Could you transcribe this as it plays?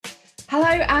Hello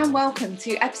and welcome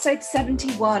to episode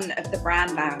 71 of The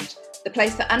Brand Lounge, the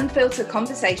place for unfiltered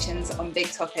conversations on big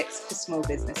topics for small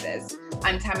businesses.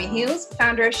 I'm Tammy Heels,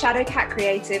 founder of Shadowcat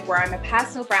Creative, where I'm a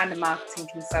personal brand and marketing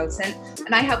consultant,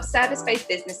 and I help service-based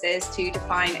businesses to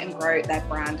define and grow their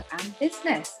brand and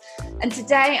business. And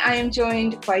today I am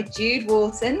joined by Jude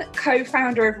Wharton,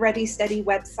 co-founder of Ready Steady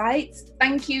Websites.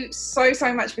 Thank you so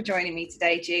much for joining me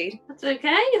today, Jude. That's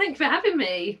okay. Thank you for having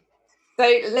me.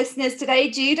 So listeners,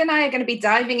 today Jude and I are going to be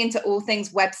diving into all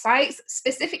things websites,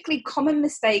 specifically common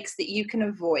mistakes that you can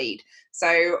avoid.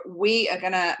 So we are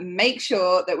going to make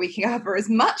sure that we can cover as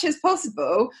much as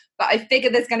possible, but I figure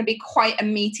there's going to be quite a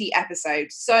meaty episode.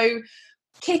 So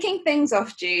kicking things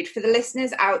off, Jude, for the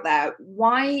listeners out there,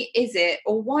 why is it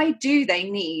or why do they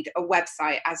need a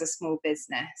website as a small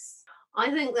business?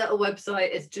 I think that a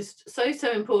website is just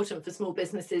so important for small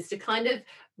businesses to kind of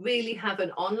really have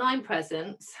an online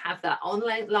presence, have that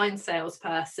online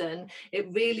salesperson.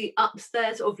 It really ups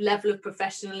their sort of level of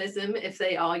professionalism if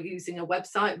they are using a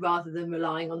website rather than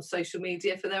relying on social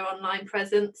media for their online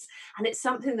presence. And it's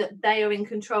something that they are in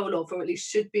control of, or at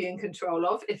least should be in control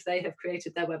of, if they have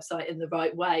created their website in the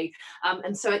right way.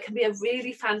 And so it can be a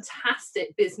really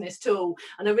fantastic business tool.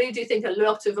 And I really do think a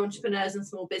lot of entrepreneurs and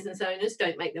small business owners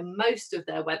don't make the most of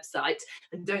their website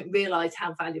and don't realize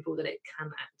how valuable that it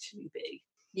can actually be.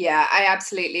 Yeah, I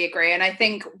absolutely agree. And I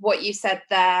think what you said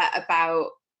there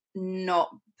about not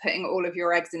putting all of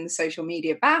your eggs in the social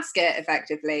media basket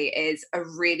effectively is a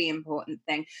really important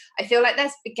thing. I feel like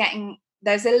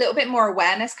there's a little bit more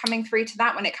awareness coming through to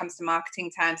that when it comes to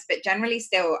marketing terms, but generally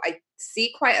still I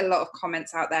see quite a lot of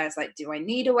comments out there. It's like, do I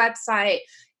need a website?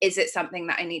 Is it something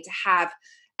that I need to have?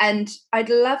 And I'd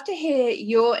love to hear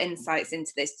your insights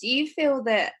into this. Do you feel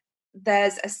that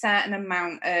there's a certain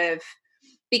amount of,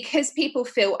 because people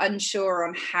feel unsure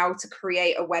on how to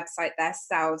create a website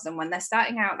themselves, and when they're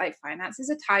starting out, like, finances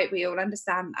are tight, we all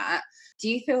understand that. Do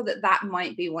you feel that that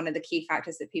might be one of the key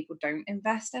factors that people don't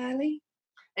invest early?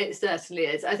 It certainly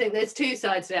is. I think there's two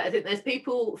sides to it. I think there's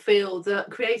people feel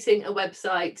that creating a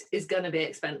website is going to be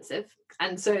expensive.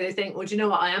 And so they think, well, do you know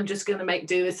what? I am just going to make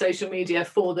do with social media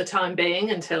for the time being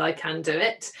until I can do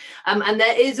it. And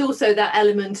there is also that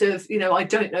element of, I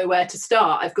don't know where to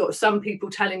start. I've got some people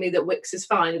telling me that Wix is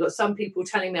fine. I've got some people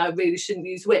telling me I really shouldn't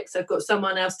use Wix. I've got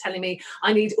someone else telling me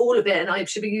I need all of it and I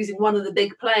should be using one of the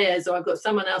big players. Or I've got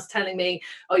someone else telling me,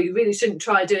 oh, you really shouldn't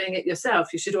try doing it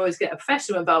yourself. You should always get a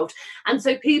professional involved. And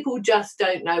so people just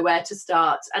don't know where to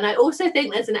start. And I also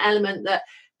think there's an element that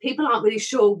people aren't really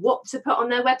sure what to put on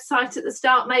their website at the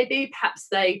start. Maybe perhaps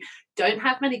they don't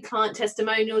have many client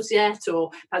testimonials yet,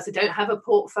 or perhaps they don't have a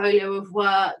portfolio of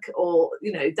work, or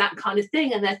that kind of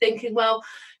thing, and they're thinking, well,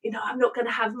 I'm not going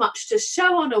to have much to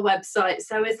show on a website,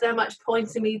 so is there much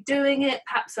point in me doing it?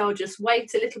 Perhaps I'll just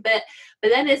wait a little bit. But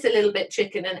then it's a little bit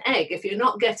chicken and egg. If you're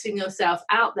not getting yourself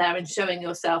out there and showing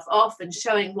yourself off and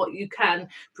showing what you can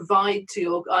provide to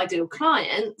your ideal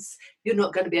clients, you're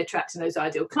not going to be attracting those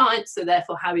ideal clients. So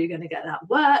therefore, how are you going to get that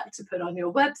work to put on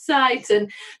your website?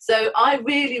 And so I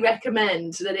really recommend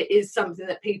that it is something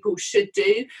that people should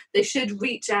do. They should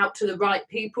reach out to the right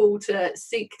people to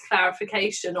seek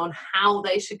clarification on how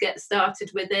they should get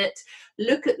started with it.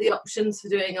 Look at the options for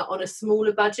doing it on a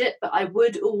smaller budget. But I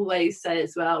would always say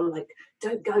as well,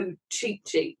 don't go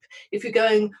cheap. If you're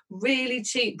going really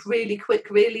cheap, really quick,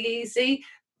 really easy,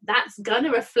 that's going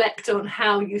to reflect on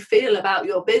how you feel about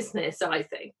your business, I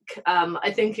think.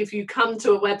 I think if you come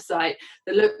to a website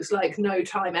that looks like no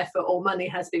time, effort or money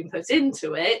has been put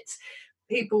into it,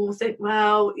 people will think,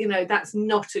 well, that's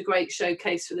not a great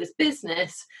showcase for this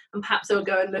business. And perhaps I'll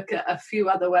go and look at a few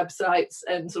other websites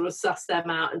and sort of suss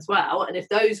them out as well. And if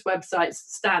those websites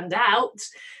stand out,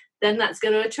 then that's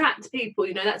going to attract people.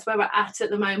 That's where we're at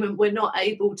the moment. We're not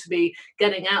able to be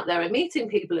getting out there and meeting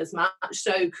people as much.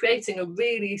 So creating a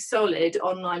really solid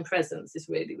online presence is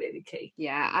really, really key.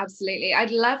 Yeah, absolutely.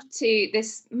 I'd love to,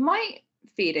 this might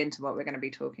feed into what we're going to be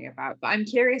talking about, but I'm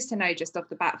curious to know just off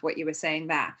the bat what you were saying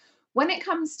there. When it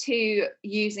comes to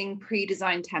using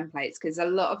pre-designed templates, because a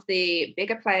lot of the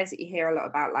bigger players that you hear a lot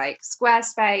about, like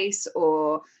Squarespace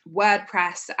or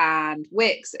WordPress and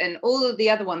Wix and all of the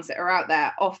other ones that are out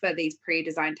there, offer these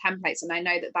pre-designed templates. And I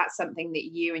know that that's something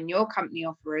that you and your company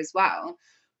offer as well.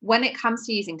 When it comes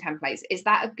to using templates, is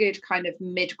that a good kind of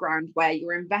mid-ground where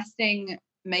you're investing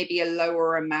maybe a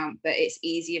lower amount, but it's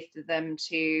easier for them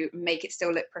to make it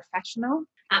still look professional?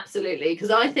 Absolutely, because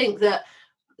I think that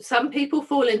some people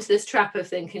fall into this trap of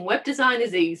thinking web design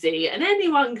is easy and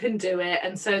anyone can do it.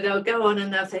 And so they'll go on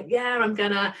and they'll think, yeah, I'm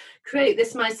going to create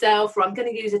this myself, or I'm going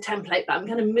to use a template, but I'm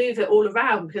going to move it all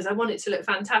around because I want it to look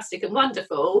fantastic and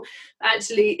wonderful.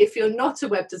 Actually, if you're not a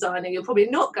web designer, you're probably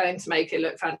not going to make it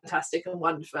look fantastic and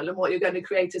wonderful. And what you're going to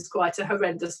create is quite a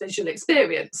horrendous visual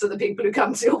experience for the people who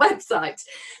come to your website.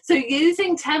 So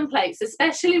using templates,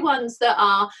 especially ones that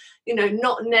are, you know,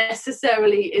 not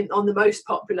necessarily on the most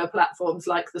popular platforms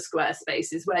like the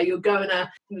Squarespaces, where you're going to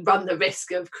run the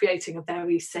risk of creating a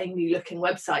very samey looking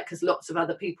website because lots of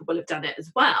other people will have done it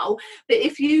as well. But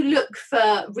if you look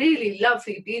for really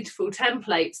lovely, beautiful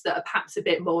templates that are perhaps a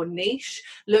bit more niche,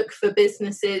 look for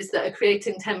businesses that are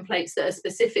creating templates that are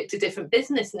specific to different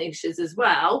business niches as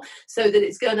well, so that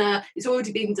it's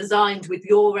already been designed with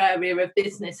your area of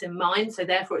business in mind, so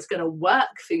therefore it's going to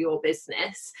work for your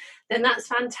business, then that's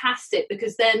fantastic,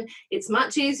 because then it's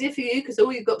much easier for you, because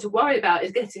all you've got to worry about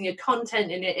is getting your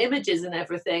content and your images and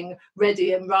everything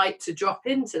ready and right to drop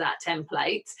into that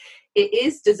template. It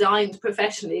is designed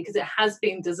professionally because it has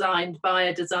been designed by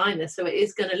a designer, so it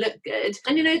is going to look good.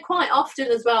 And, you know, quite often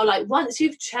as well, like once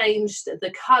you've changed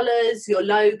the colours, your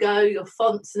logo, your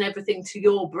fonts and everything to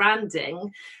your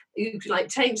branding, you like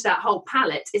change that whole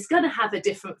palette, it's going to have a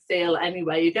different feel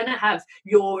anyway. You're going to have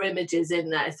your images in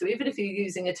there, so even if you're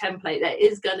using a template, there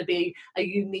is going to be a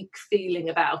unique feeling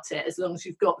about it, as long as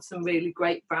you've got some really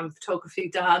great brand photography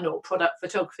done, or product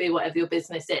photography, whatever your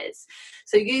business is.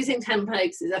 So using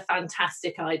templates is a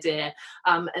fantastic idea,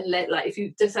 and like if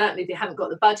you certainly if you haven't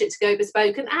got the budget to go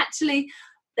bespoke, and actually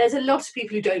there's a lot of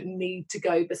people who don't need to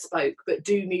go bespoke, but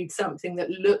do need something that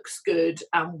looks good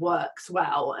and works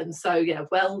well. And so, yeah,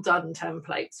 well done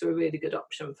templates are a really good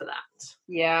option for that.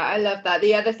 Yeah, I love that.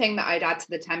 The other thing that I'd add to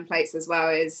the templates as well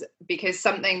is, because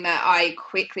something that I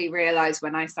quickly realized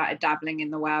when I started dabbling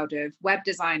in the world of web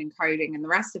design and coding and the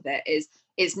rest of it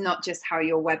is not just how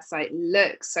your website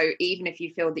looks. So even if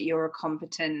you feel that you're a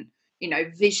competent, you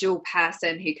know, visual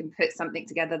person who can put something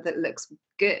together that looks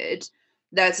good,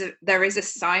 there is a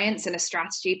science and a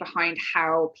strategy behind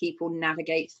how people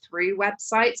navigate through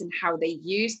websites and how they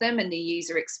use them and the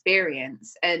user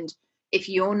experience. And if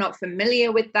you're not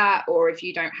familiar with that, or if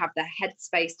you don't have the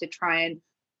headspace to try and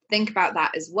think about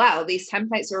that as well, these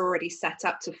templates are already set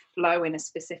up to flow in a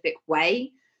specific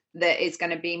way that is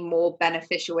going to be more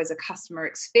beneficial as a customer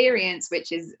experience,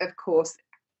 which is, of course,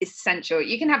 essential.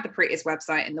 You can have the prettiest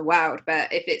website in the world,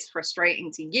 but if it's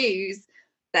frustrating to use,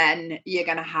 then you're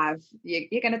going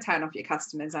to turn off your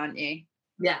customers, aren't you?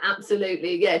 Yeah,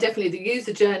 absolutely. Yeah, definitely. The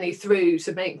user journey through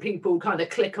to make people kind of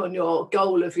click on your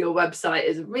goal of your website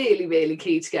is really, really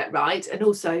key to get right. And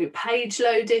also page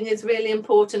loading is really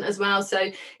important as well.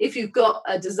 So if you've got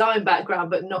a design background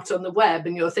but not on the web,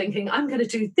 and you're thinking, I'm going to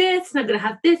do this and I'm going to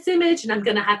have this image and I'm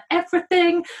going to have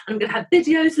everything and I'm going to have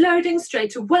videos loading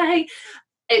straight away,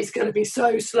 it's going to be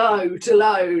so slow to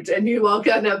load, and you are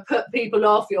going to put people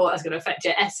off. That's going to affect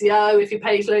your SEO if your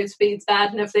page load speed's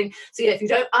bad and everything. So yeah, if you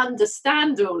don't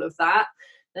understand all of that,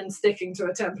 then sticking to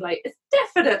a template is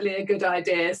definitely a good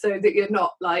idea, so that you're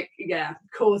not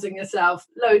causing yourself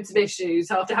loads of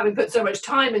issues after having put so much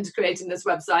time into creating this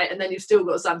website, and then you've still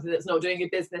got something that's not doing your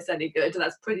business any good.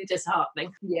 That's pretty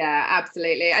disheartening. Yeah,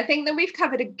 absolutely. I think that we've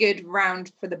covered a good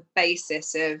round for the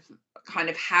basis of kind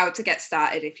of how to get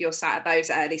started if you're sat at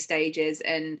those early stages,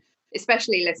 and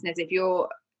especially listeners, if you're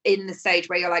in the stage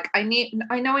where you're like, I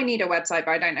know I need a website,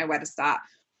 but I don't know where to start.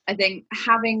 I think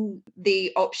having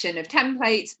the option of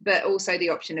templates, but also the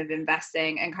option of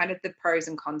investing, and kind of the pros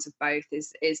and cons of both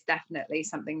is definitely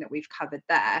something that we've covered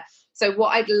there. So what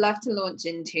I'd love to launch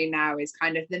into now is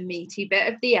kind of the meaty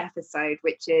bit of the episode,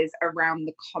 which is around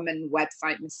the common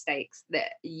website mistakes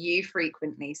that you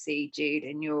frequently see, Jude,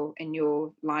 in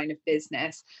your line of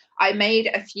business. I made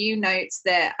a few notes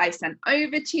that I sent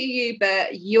over to you,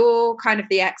 but you're kind of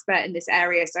the expert in this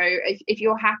area. So if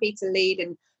you're happy to lead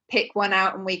and pick one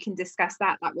out and we can discuss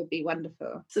that would be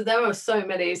wonderful. So there are so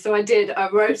many. So I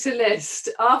wrote a list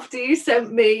after you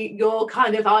sent me your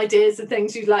kind of ideas and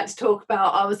things you'd like to talk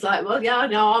about. I was like, well, yeah,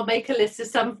 no, I'll make a list of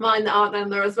some of mine that aren't on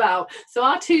there as well. So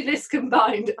our two lists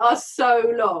combined are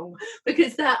so long,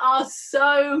 because there are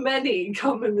so many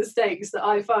common mistakes that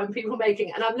I find people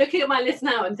making. And I'm looking at my list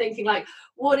now and thinking, like,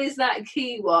 what is that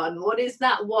key one? What is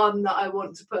that one that I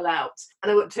want to pull out? And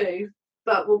I got two,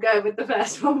 but we'll go with the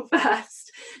first one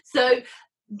first. So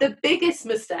the biggest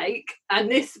mistake, and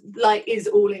this like is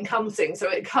all encompassing, so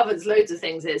it covers loads of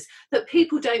things, is that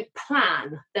people don't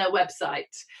plan their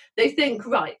website. They think,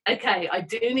 right, okay, I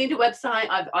do need a website.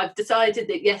 I've decided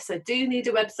that, yes, I do need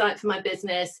a website for my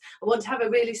business. I want to have a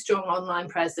really strong online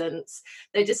presence.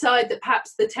 They decide that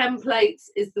perhaps the templates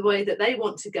is the way that they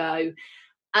want to go.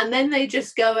 And then they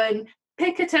just go and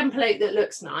pick a template that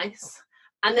looks nice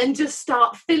and then just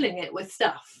start filling it with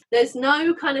stuff. There's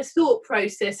no kind of thought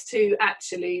process to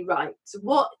actually, right,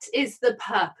 what is the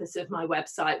purpose of my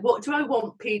website? What do I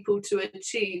want people to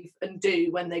achieve and do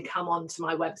when they come onto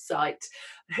my website?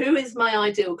 Who is my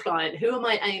ideal client? Who am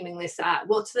I aiming this at?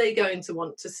 What are they going to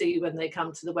want to see when they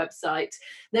come to the website?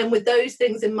 Then with those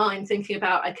things in mind, thinking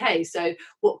about, okay, so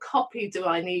what copy do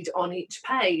I need on each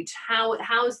page?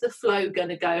 How's the flow going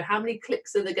to go? How many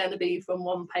clicks are there going to be from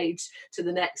one page to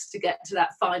the next to get to that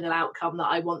final outcome that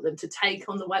I want them to take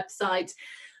on the website?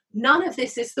 None of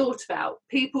this is thought about.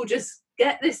 People just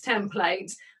get this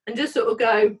template and just sort of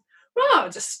go, well, I'll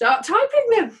just start typing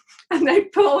them, and they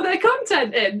put all their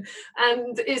content in,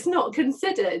 and it's not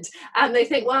considered. And they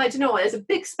think, well, I don't know what, there's a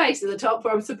big space at the top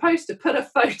where I'm supposed to put a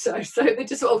photo. So they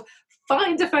just sort of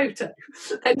find a photo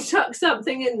and chuck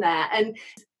something in there. And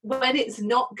when it's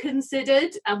not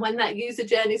considered, and when that user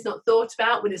journey is not thought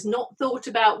about, when it's not thought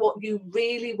about what you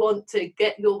really want to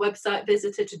get your website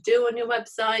visitor to do on your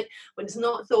website, when it's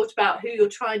not thought about who you're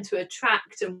trying to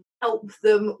attract and help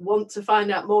them want to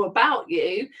find out more about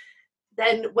you,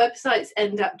 then websites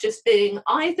end up just being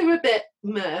either a bit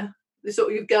meh, sort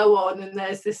of you go on and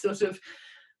there's this sort of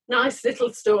nice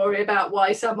little story about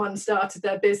why someone started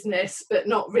their business, but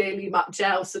not really much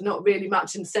else, and not really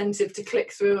much incentive to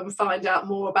click through and find out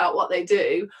more about what they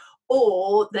do.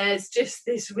 Or there's just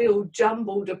this real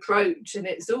jumbled approach, and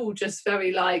it's all just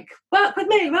very like, work with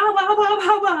me, rah, rah, rah,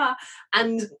 rah, rah.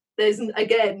 And there's,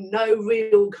 again, no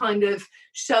real kind of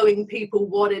showing people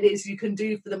what it is you can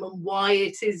do for them and why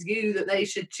it is you that they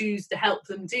should choose to help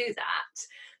them do that.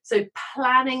 So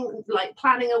planning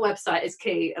a website is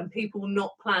key, and people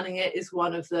not planning it is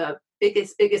one of the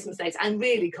biggest mistakes, and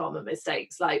really common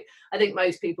mistakes. Like, I think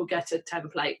most people get a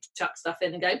template, chuck stuff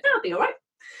in and go, that'll be all right.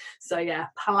 So yeah,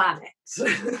 plan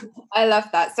it. I love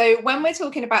that. So when we're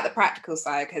talking about the practical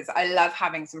side, because I love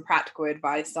having some practical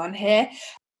advice on here,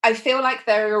 I feel like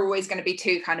there are always going to be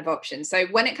two kind of options. So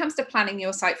when it comes to planning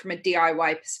your site from a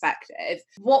DIY perspective,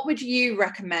 what would you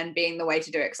recommend being the way to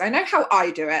do it? Because I know how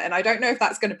I do it, and I don't know if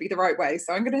that's going to be the right way.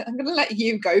 So I'm going to let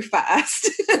you go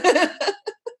first.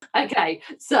 Okay,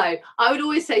 so I would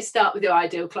always say start with your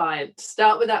ideal client.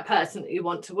 Start with that person that you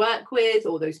want to work with,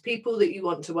 or those people that you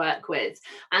want to work with,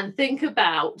 and think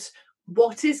about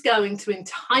what is going to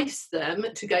entice them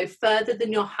to go further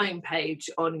than your homepage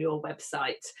on your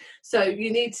website. So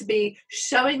you need to be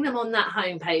showing them on that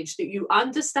homepage that you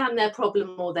understand their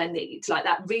problem or their need, like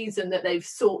that reason that they've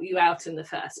sought you out in the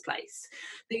first place,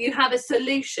 that you have a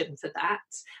solution for that,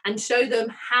 and show them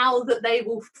how that they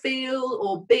will feel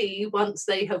or be once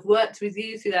they have worked with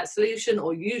you through that solution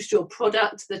or used your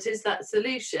product that is that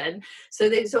solution. So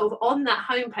they sort of on that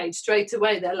homepage straight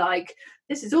away, they're like,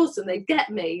 this is awesome, they get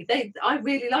me, I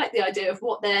really like the idea of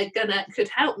what they're could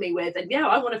help me with, and yeah,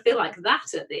 I want to feel like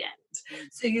that at the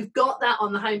end. So you've got that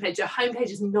on the homepage. Your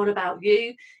homepage is not about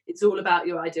you, it's all about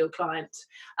your ideal client.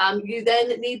 You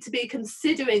then need to be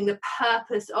considering the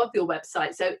purpose of your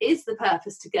website. So is the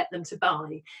purpose to get them to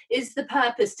buy? Is the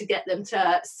purpose to get them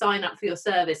to sign up for your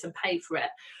service and pay for it?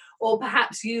 Or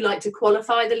perhaps you like to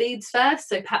qualify the leads first.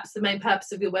 So perhaps the main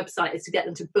purpose of your website is to get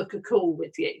them to book a call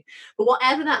with you. But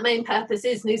whatever that main purpose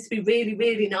is, needs to be really,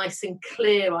 really nice and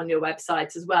clear on your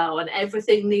website as well. And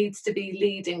everything needs to be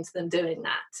leading to them doing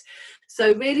that.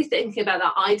 So really thinking about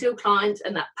that ideal client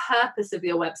and that purpose of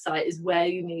your website is where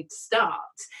you need to start.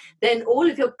 Then all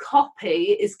of your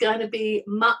copy is going to be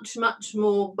much, much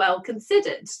more well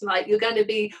considered. Like, you're going to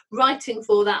be writing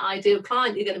for that ideal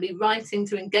client. You're going to be writing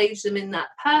to engage them in that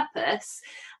purpose.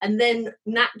 And then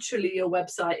naturally your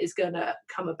website is going to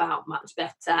come about much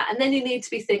better. And then you need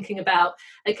to be thinking about,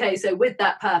 okay, so with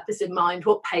that purpose in mind,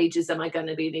 what pages am I going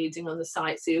to be needing on the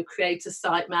site? So you create a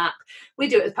site map. We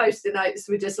do it with Post-it notes.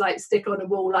 We just like stick on a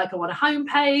wall, like I want a home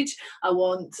page, I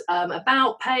want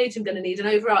about page, I'm going to need an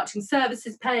overarching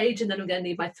services page, and then I'm going to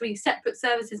need my 3 separate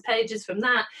services pages from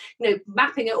that,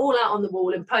 mapping it all out on the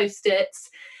wall in Post-its.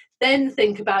 Then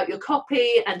think about your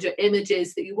copy and your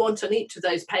images that you want on each of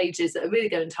those pages that are really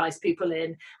going to entice people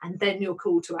in, and then your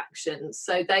call to action.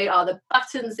 So they are the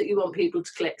buttons that you want people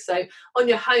to click. So on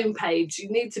your home page, you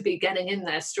need to be getting in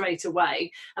there straight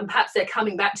away, and perhaps they're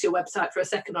coming back to your website for a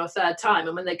second or third time,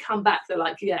 and when they come back, they're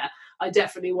like, yeah, I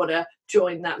definitely want to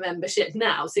join that membership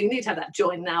now. So you need to have that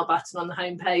join now button on the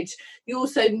homepage. You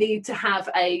also need to have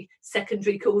a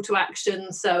secondary call to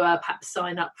action. So perhaps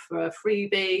sign up for a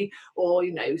freebie, or,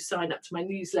 sign up to my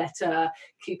newsletter,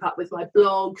 keep up with my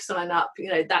blog, sign up,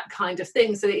 that kind of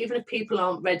thing. So that even if people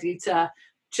aren't ready to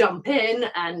jump in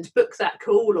and book that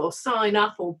call or sign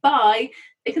up or buy,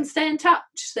 they can stay in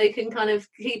touch. They can kind of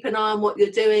keep an eye on what you're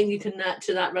doing. You can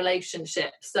nurture that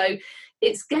relationship. So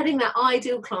it's getting that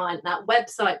ideal client, that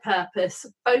website purpose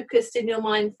focused in your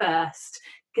mind first,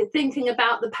 thinking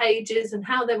about the pages and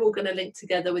how they're all going to link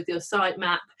together with your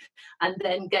sitemap, and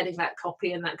then getting that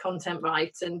copy and that content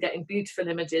right, and getting beautiful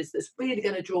images that's really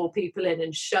going to draw people in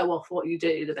and show off what you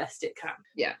do the best it can.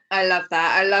 Yeah, I love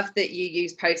that. I love that you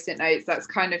use post-it notes. That's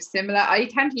kind of similar. I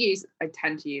tend to use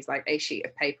like a sheet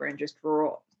of paper and just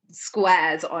draw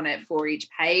squares on it for each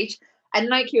page. And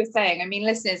like you were saying, I mean,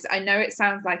 listeners, I know it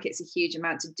sounds like it's a huge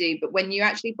amount to do, but when you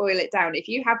actually boil it down, if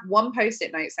you have one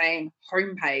post-it note saying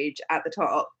homepage at the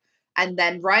top, and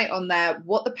then write on there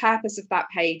what the purpose of that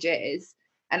page is,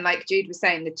 and like Jude was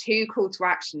saying, the 2 call to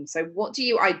action. So what do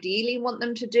you ideally want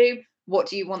them to do? What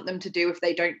do you want them to do if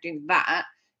they don't do that?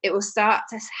 It will start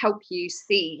to help you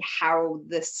see how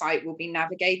the site will be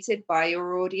navigated by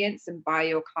your audience and by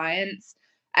your clients.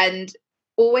 And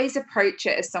always approach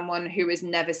it as someone who has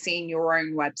never seen your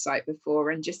own website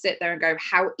before, and just sit there and go,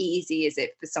 how easy is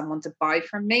it for someone to buy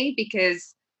from me?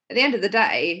 Because at the end of the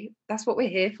day, that's what we're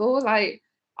here for. Like,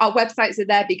 our websites are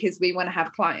there because we want to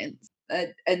have clients,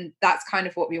 and that's kind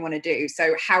of what we want to do.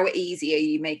 So how easy are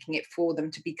you making it for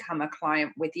them to become a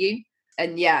client with you?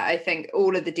 And yeah, I think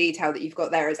all of the detail that you've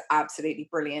got there is absolutely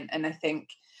brilliant. And I think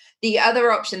the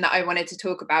other option that I wanted to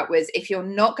talk about was, if you're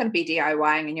not going to be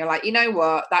DIYing and you're like, you know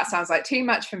what, that sounds like too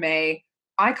much for me,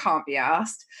 I can't be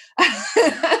asked.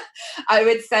 I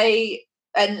would say,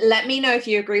 and let me know if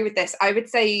you agree with this, I would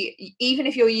say, even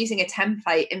if you're using a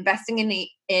template, investing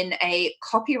in a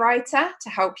copywriter to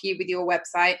help you with your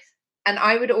website. And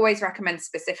I would always recommend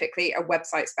specifically a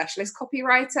website specialist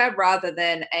copywriter rather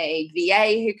than a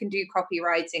VA who can do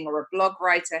copywriting, or a blog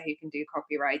writer who can do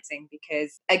copywriting,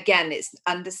 because again, it's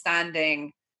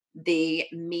understanding the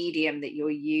medium that you're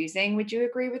using. Would you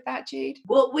agree with that, Jude?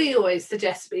 What we always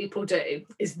suggest people do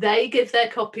is they give their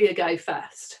copy a go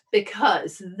first,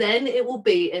 because then it will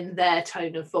be in their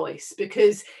tone of voice.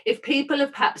 Because if people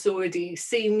have perhaps already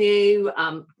seen you,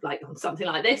 like on something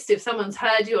like this, if someone's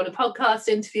heard you on a podcast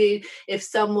interview, if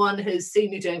someone has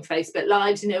seen you doing Facebook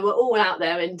Lives, we're all out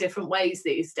there in different ways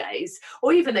these days,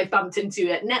 or even they've bumped into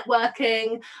you at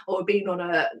networking or been on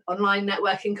an online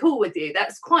networking call with you.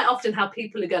 That's quite often how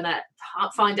people are going to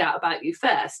find out about you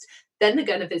first. Then they're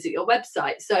going to visit your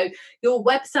website. So your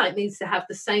website needs to have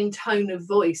the same tone of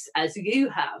voice as you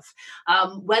have.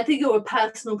 Whether you're a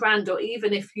personal brand, or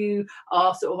even if you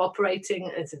are sort of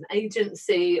operating as an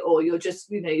agency, or you're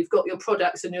just, you've got your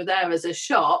products and you're there as a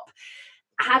shop,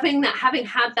 having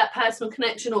had that personal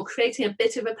connection, or creating a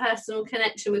bit of a personal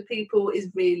connection with people, is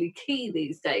really key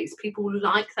these days. People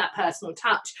like that personal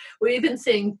touch. We're even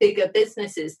seeing bigger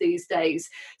businesses these days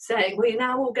saying, we're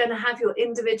now all going to have your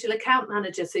individual account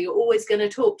manager, so you're always going to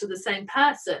talk to the same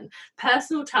person.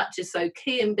 Personal touch is so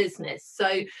key in business.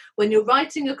 So when you're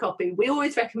writing a copy, we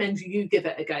always recommend you give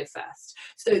it a go first,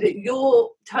 so that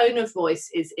your tone of voice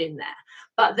is in there.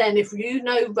 But then if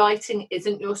writing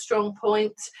isn't your strong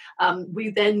point,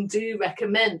 we then do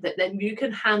recommend that then you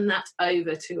can hand that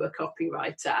over to a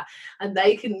copywriter, and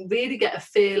they can really get a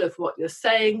feel of what you're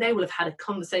saying. They will have had a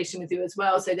conversation with you as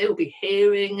well, so they will be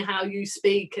hearing how you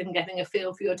speak and getting a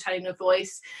feel for your tone of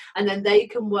voice, and then they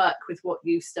can work with what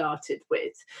you started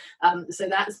with. So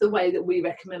that's the way that we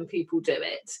recommend people do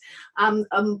it.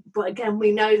 But again,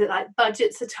 we know that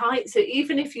budgets are tight, so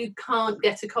even if you can't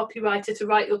get a copywriter to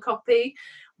write your copy,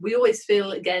 we always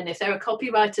feel, again, if there are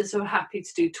copywriters who are happy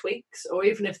to do tweaks, or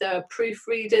even if there are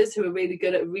proofreaders who are really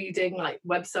good at reading like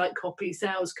website copy,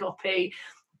 sales copy,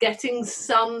 getting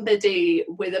somebody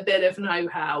with a bit of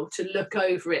know-how to look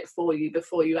over it for you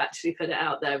before you actually put it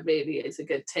out there really is a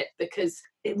good tip, because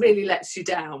it really lets you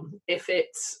down if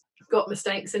it's got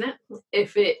mistakes in it,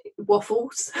 if it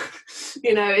waffles,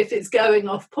 if it's going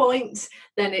off point,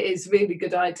 then it is really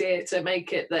good idea to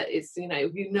make it that it's,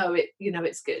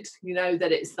 it's good,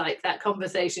 that it's like that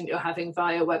conversation you're having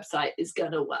via website is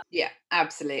gonna work. Yeah,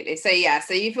 absolutely. So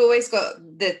you've always got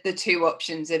the 2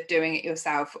 options of doing it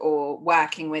yourself or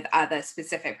working with other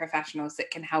specific professionals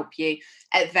that can help you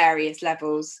at various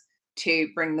levels to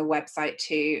bring the website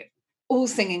to all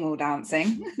singing, all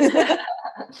dancing.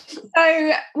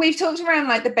 So we've talked around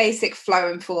like the basic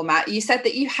flow and format. You said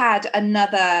that you had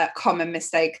another common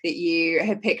mistake that you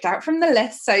had picked out from the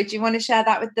list. So do you want to share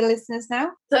that with the listeners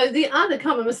now? So the other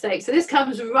common mistake, so this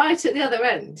comes right at the other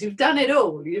end. You've done it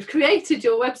all. You've created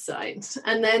your website,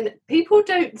 and then people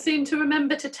don't seem to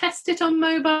remember to test it on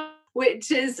mobile,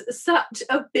 which is such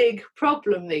a big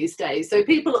problem these days. So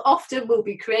people often will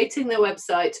be creating their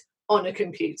website on a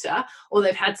computer, or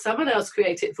they've had someone else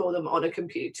create it for them on a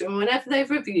computer, and whenever they've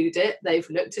reviewed it, they've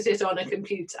looked at it on a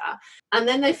computer, and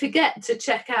then they forget to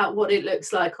check out what it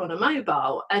looks like on a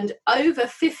mobile. And over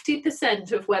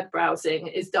 50% of web browsing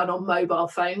is done on mobile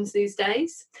phones these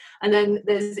days, and then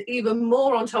there's even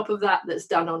more on top of that that's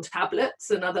done on tablets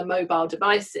and other mobile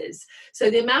devices. So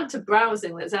the amount of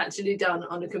browsing that's actually done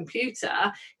on a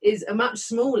computer is a much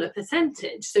smaller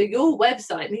percentage. So your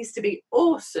website needs to be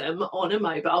awesome on a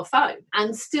mobile phone.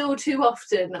 And still too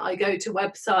often I go to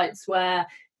websites where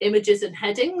images and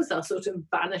headings are sort of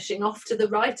vanishing off to the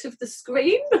right of the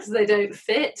screen because they don't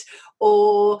fit,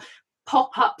 or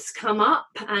pop-ups come up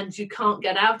and you can't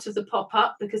get out of the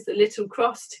pop-up because the little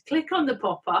cross to click on the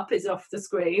pop-up is off the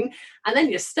screen, and then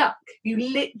you're stuck. You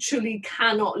literally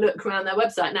cannot look around their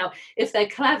website. Now, if they're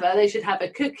clever, they should have a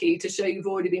cookie to show you've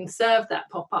already been served that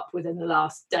pop-up within the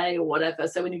last day or whatever,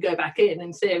 so when you go back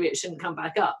in theory it shouldn't come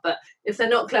back up. But if they're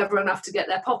not clever enough to get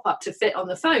their pop-up to fit on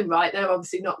the phone right, they're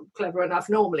obviously not clever enough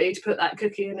normally to put that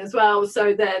cookie in as well,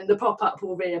 so then the pop-up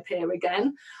will reappear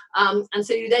again. And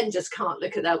so you then just can't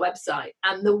look at their website.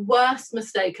 And the worst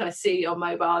mistake I see on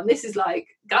mobile, and this is like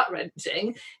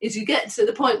gut-wrenching, is you get to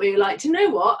the point where you're like, do you know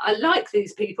what? I like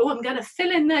these people. I'm going to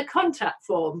fill in their contact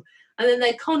form. And then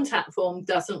their contact form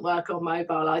doesn't work on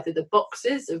mobile. Either the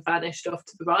boxes have vanished off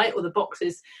to the right, or the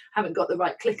boxes haven't got the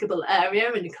right clickable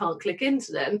area and you can't click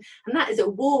into them. And that is a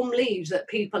warm lead that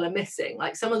people are missing.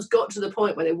 Like, someone's got to the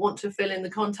point where they want to fill in the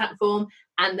contact form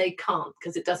and they can't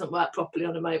because it doesn't work properly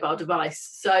on a mobile device.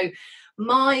 So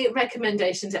my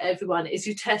recommendation to everyone is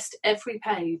you test every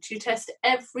page, you test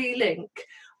every link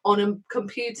on a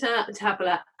computer, a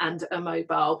tablet and a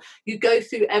mobile. You go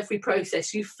through every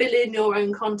process, you fill in your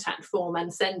own contact form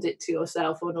and send it to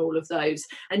yourself on all of those,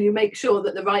 and you make sure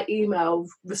that the right email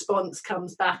response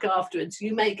comes back afterwards.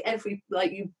 You make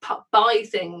you buy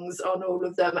things on all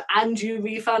of them and you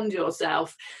refund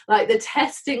yourself. Like, the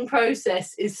testing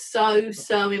process is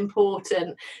so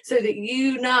important, so that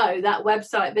you know that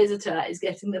website visitor is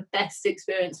getting the best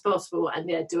experience possible, and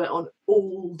do it on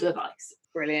all devices.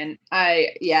 Brilliant.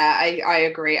 I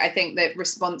agree. I think that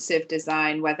responsive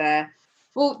design,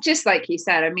 just like you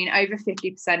said, I mean, over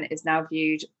 50% is now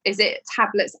viewed. Is it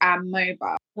tablets and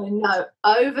mobile? No,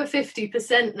 over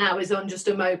 50% now is on just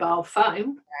a mobile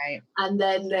phone. Right. And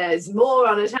then there's more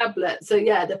on a tablet. So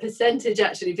the percentage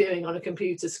actually viewing on a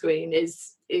computer screen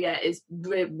is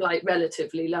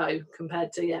relatively low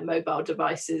compared to mobile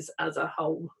devices as a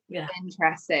whole.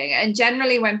 Interesting. And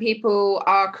generally when people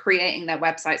are creating their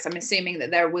websites, I'm assuming that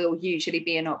there will usually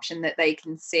be an option that they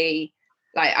can see.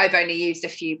 Like, I've only used a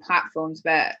few platforms,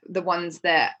 but the ones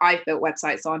that I've built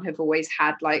websites on have always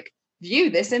had like, view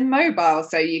this in mobile,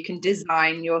 so you can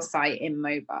design your site in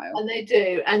mobile. And they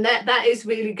do, and that is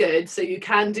really good. So you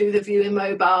can do the view in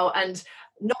mobile, and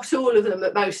not all of them,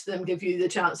 but most of them give you the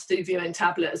chance to view in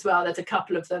tablet as well. There's a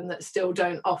couple of them that still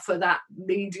don't offer that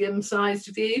medium-sized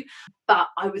view, but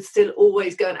I would still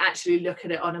always go and actually look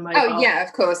at it on a mobile. Oh yeah,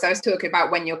 of course. I was talking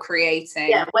about when you're creating.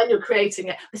 Yeah, when you're creating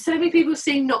it. So many people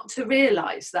seem not to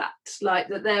realise that, like,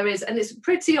 that there is, and it's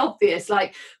pretty obvious.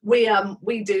 Like, we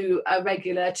do a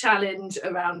regular challenge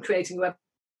around creating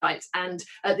websites, and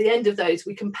at the end of those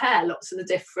we compare lots of the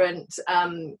different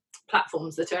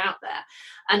platforms that are out there,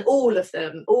 and all of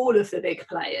the big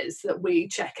players that we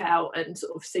check out and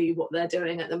sort of see what they're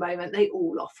doing at the moment, they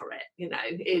all offer it.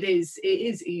 It is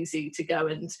easy to go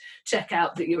and check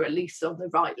out that you're at least on the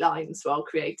right lines while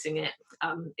creating it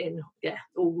in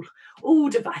all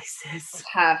devices.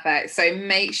 Perfect. So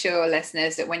make sure,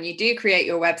 listeners, that when you do create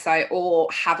your website or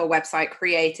have a website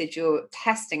created, you're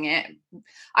testing it.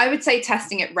 I would say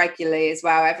testing it regularly as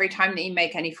well. Every time that you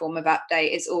make any form of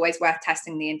update, it's always worth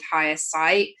testing the entire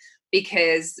site,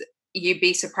 because you'd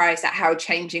be surprised at how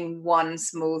changing one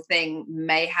small thing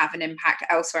may have an impact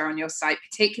elsewhere on your site,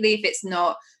 particularly if it's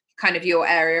not kind of your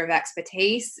area of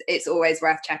expertise. It's always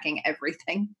worth checking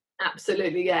everything.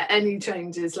 Absolutely, yeah. Any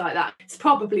changes like that, it's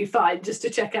probably fine just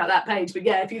to check out that page. But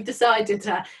yeah, if you've decided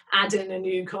to add in a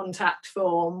new contact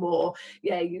form, or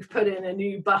yeah, you've put in a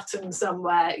new button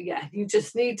somewhere, yeah, you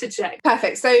just need to check.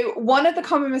 Perfect. So one of the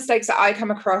common mistakes that I come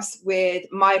across with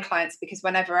my clients, because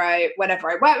whenever I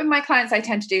work with my clients, I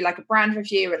tend to do like a brand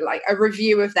review, like a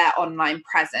review of their online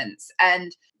presence.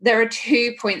 And there are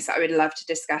 2 points that I would love to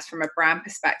discuss from a brand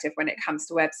perspective when it comes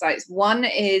to websites. One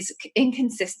is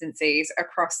inconsistencies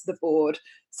across the board.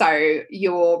 So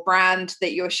your brand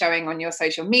that you're showing on your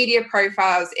social media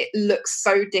profiles, it looks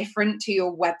so different to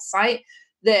your website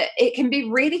that it can be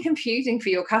really confusing for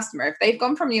your customer. If they've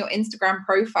gone from your Instagram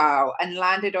profile and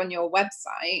landed on your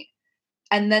website,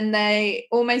 and then they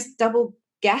almost double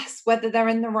guess whether they're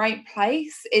in the right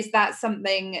place. Is that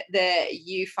something that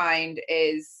you find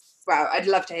is, well, I'd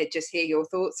love to hear your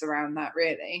thoughts around that,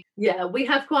 really. Yeah, we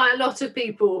have quite a lot of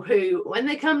people who, when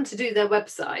they come to do their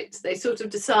website, they sort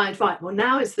of decide, right, well,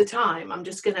 now is the time. I'm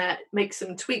just going to make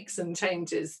some tweaks and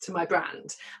changes to my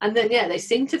brand. And then, yeah, they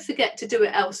seem to forget to do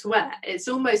it elsewhere. It's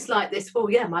almost like this, oh,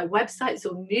 yeah, my website's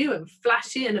all new and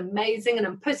flashy and amazing, and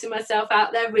I'm putting myself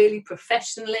out there really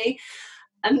professionally.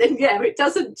 And then, yeah, it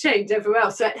doesn't change everywhere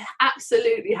else. So it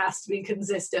absolutely has to be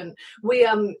consistent. We,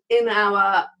 in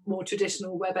our more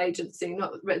traditional web agency,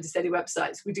 not Ready Steady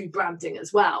websites, we do branding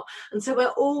as well. And so we're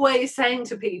always saying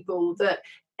to people that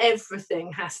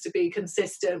everything has to be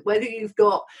consistent. Whether you've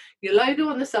got your logo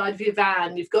on the side of your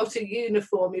van, you've got a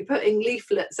uniform, you're putting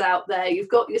leaflets out there, you've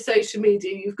got your social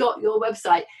media, you've got your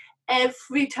website,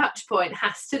 every touch point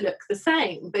has to look the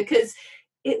same, because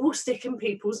it will stick in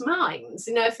people's minds.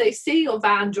 You know, if they see your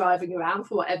van driving around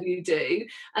for whatever you do,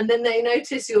 and then they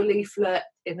notice your leaflet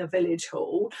in a village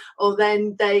hall, or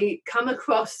then they come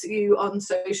across you on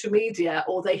social media,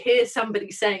 or they hear somebody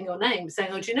saying your name,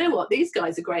 saying, oh, do you know what, these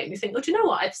guys are great, and you think, oh, do you know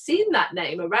what, I've seen that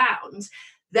name around,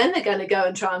 then they're going to go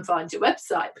and try and find your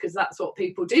website, because that's what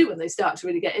people do when they start to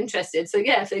really get interested. So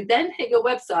yeah, if they then hit your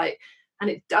website and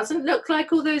it doesn't look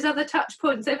like all those other touch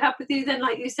points they've had with you, then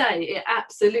like you say, it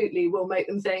absolutely will make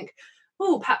them think,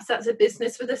 oh, perhaps that's a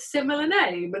business with a similar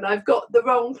name and I've got the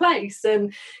wrong place.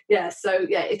 And yeah, so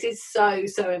yeah, it is so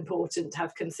important to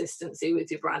have consistency with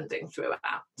your branding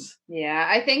throughout. Yeah,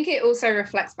 I think it also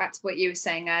reflects back to what you were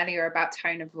saying earlier about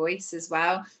tone of voice as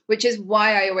well, which is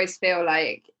why I always feel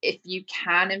like if you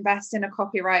can invest in a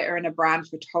copywriter and a brand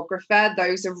photographer,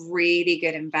 those are really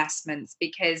good investments,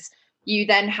 because you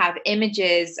then have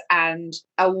images and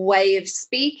a way of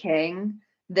speaking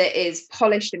that is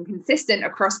polished and consistent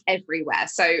across everywhere.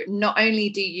 So not only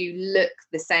do you look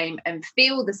the same and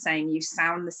feel the same, you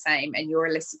sound the same, and you're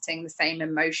eliciting the same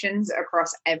emotions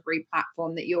across every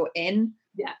platform that you're in.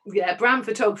 Yeah, brand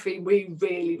photography, we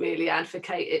really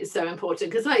advocate it. It's so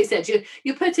important, because like you said,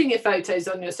 you're putting your photos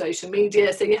on your social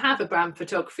media, so you have a brand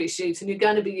photography shoot and you're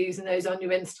going to be using those on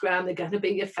your Instagram, they're going to be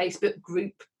your Facebook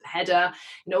group header,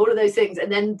 you know, all of those things.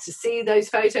 And then to see those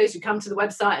photos, you come to the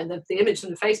website and the image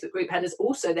from the Facebook group header is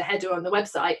also the header on the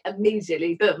website.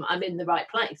 Immediately, boom, I'm in the right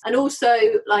place. And also,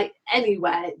 like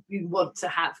anywhere, you want to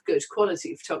have good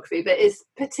quality photography, but it's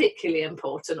particularly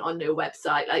important on your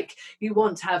website. Like, you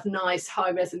want to have nice high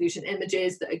resolution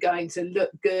images that are going to look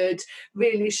good,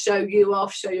 really show you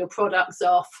off, show your products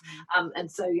off. And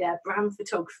so yeah, brand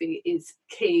photography is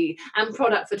key, and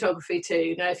product photography too.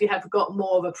 You know, if you have got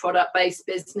more of a product based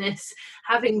business,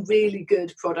 having really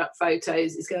good product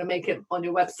photos is going to make it on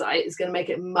your website, is going to make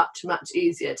it much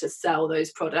easier to sell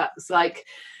those products. Like,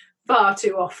 far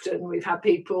too often we've had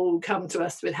people come to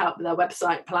us with help with their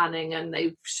website planning, and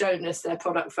they've shown us their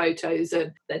product photos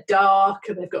and they're dark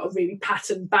and they've got a really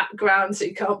patterned background, so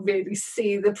you can't really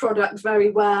see the product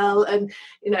very well. And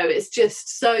you know, it's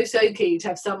just so key to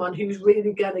have someone who's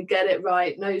really going to get it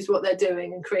right, knows what they're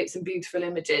doing, and create some beautiful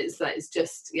images. That is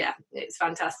just, yeah, it's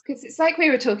fantastic. Because it's like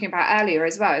we were talking about earlier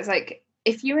as well, it's like,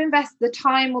 if you invest the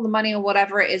time or the money or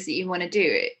whatever it is that you want to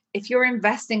do, if you're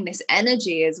investing this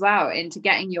energy as well into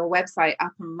getting your website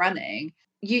up and running,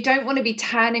 you don't want to be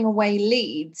turning away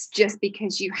leads just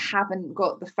because you haven't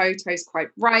got the photos quite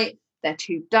right, they're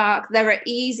too dark. There are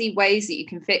easy ways that you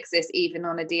can fix this, even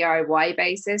on a DIY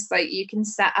basis. Like, you can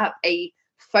set up a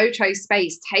photo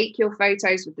space, take your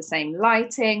photos with the same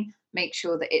lighting, make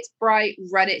sure that it's bright,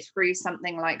 run it through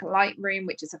something like Lightroom,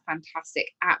 which is a fantastic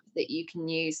app that you can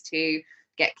use to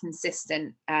get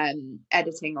consistent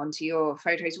editing onto your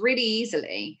photos really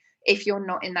easily. If you're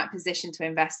not in that position to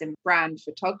invest in brand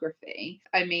photography,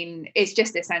 I mean, it's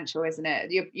just essential, isn't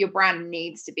it? Your brand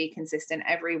needs to be consistent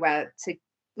everywhere to,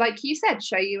 like you said,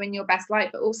 show you in your best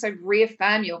light, but also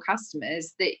reaffirm your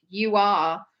customers that you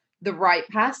are the right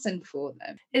person for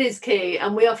them. It is key.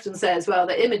 And we often say as well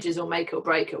that images will make or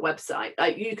break a website.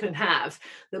 Like, you can have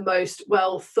the most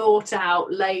well thought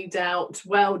out, laid out,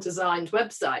 well designed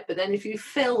website, but then if you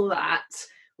fill that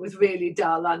with really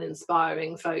dull,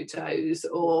 uninspiring photos,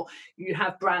 or you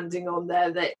have branding on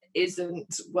there that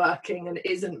isn't working and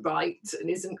isn't right and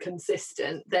isn't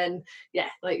consistent, then yeah,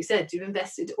 like you said, you've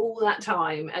invested all that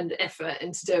time and effort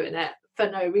into doing it for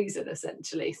no reason,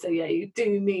 essentially. So yeah, you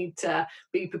do need to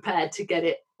be prepared to get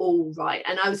it all right.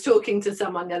 And I was talking to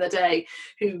someone the other day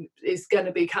who is going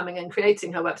to be coming and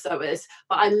creating her website with us,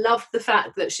 but I loved the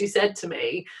fact that she said to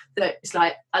me that it's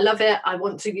like, I love it, I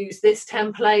want to use this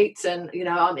template, and you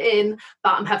know, I'm in,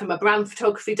 but I'm having my brand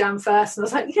photography done first. And I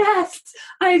was like, yes,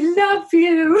 I love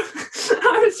you.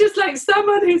 I was just like,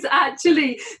 someone who's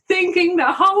actually thinking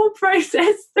the whole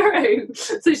process through.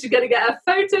 So she's going to get her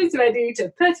photos ready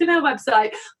to put in her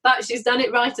website, but she's done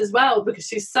it right as well, because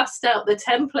she's sussed out the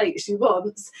template she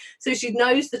wants. So she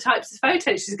knows the types of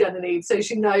photos she's going to need. So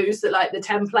she knows that like the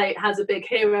template has a big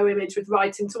hero image with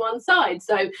writing to one side.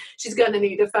 So she's going to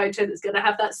need a photo that's going to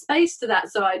have that space to that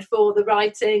side for the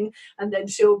writing. And then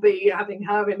she'll be having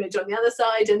her image on the other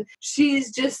side. And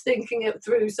she's just thinking it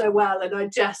through so well. And I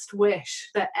just wish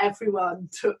that everyone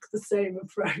took the same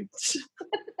approach.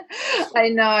 I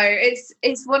know.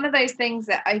 It's one of those things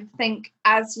that I think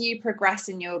as you progress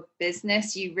in your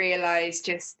business, you realize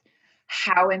just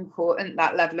how important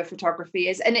that level of photography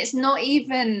is. And it's not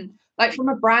even like, from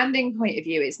a branding point of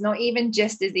view, it's not even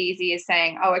just as easy as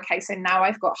saying, oh, okay, so now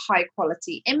I've got high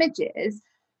quality images,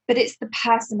 but it's the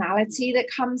personality that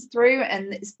comes through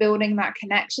and it's building that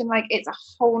connection. Like, it's a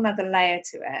whole nother layer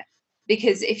to it.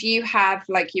 Because if you have,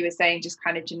 like you were saying, just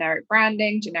kind of generic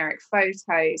branding, generic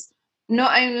photos,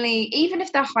 not only, even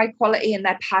if they're high quality and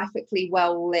they're perfectly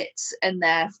well lit and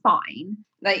they're fine,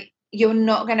 like, you're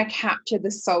not going to capture the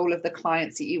soul of the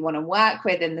clients that you want to work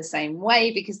with in the same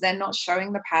way, because they're not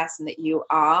showing the person that you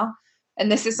are. And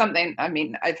this is something, I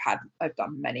mean, I've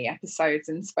done many episodes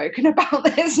and spoken about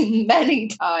this many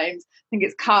times. I think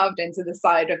it's carved into the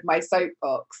side of my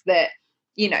soapbox that,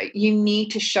 you know, you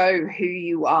need to show who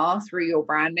you are through your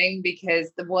branding,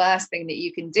 because the worst thing that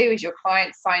you can do is your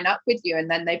clients sign up with you and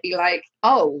then they'd be like,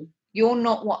 oh, you're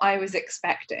not what I was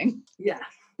expecting. Yeah.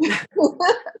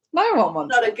 No one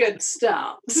wants not a good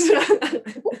start.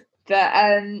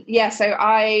 But yeah, so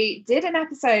I did an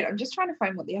episode. I'm just trying to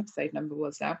find what the episode number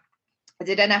was now. I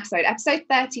did an episode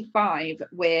 35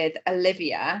 with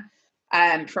Olivia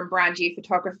from Brand You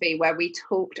Photography, where we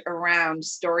talked around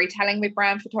storytelling with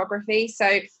brand photography.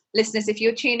 So listeners, if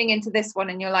you're tuning into this one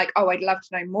and you're like, oh, I'd love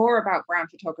to know more about brand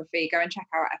photography, go and check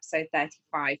out episode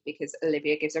 35, because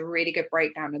Olivia gives a really good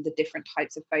breakdown of the different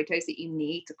types of photos that you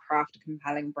need to craft a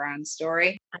compelling brand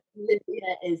story.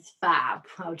 Olivia is fab.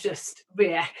 I'll just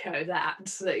re-echo that.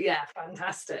 So, yeah,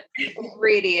 fantastic. It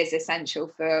really is essential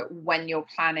for when you're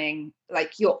planning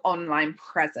like your online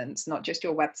presence, not just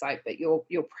your website, but your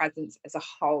presence as a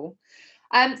whole.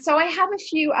 So I have a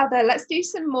few other, let's do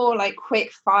some more like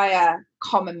quick fire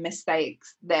common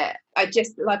mistakes that I'd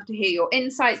just love to hear your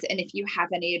insights, and if you have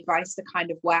any advice to kind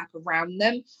of work around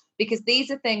them, because these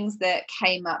are things that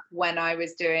came up when I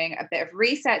was doing a bit of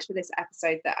research for this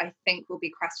episode that I think will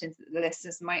be questions that the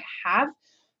listeners might have.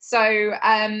 So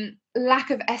lack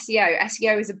of SEO.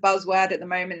 SEO is a buzzword at the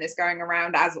moment that's going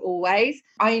around, as always.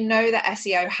 I know that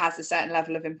SEO has a certain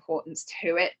level of importance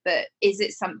to it, but is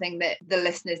it something that the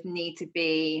listeners need to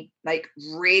be like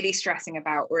really stressing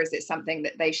about, or is it something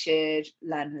that they should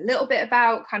learn a little bit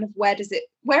about? Kind of where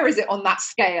is it on that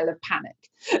scale of panic?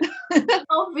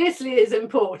 Obviously, it's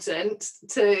important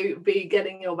to be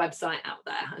getting your website out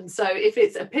there. And so if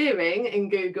it's appearing in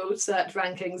Google search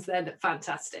rankings, then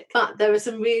fantastic. But there are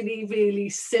some really, really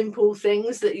simple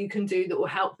things that you can do that will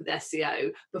help with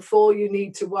SEO before you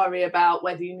need to worry about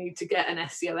whether you need to get an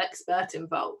SEO expert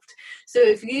involved. So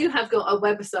if you have got a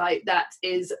website that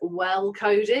is well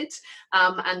coded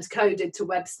and coded to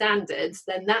web standards,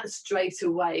 then that straight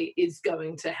away is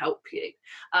going to help you.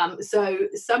 So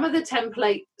some of the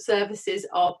template services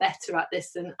are better at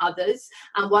this than others,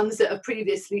 and ones that have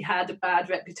previously had a bad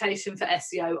reputation for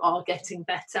SEO are getting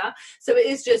better. So it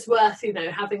is just worth,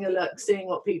 having a look, seeing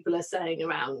what people are saying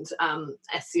around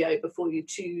SEO before you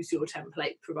choose your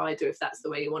template provider, if that's the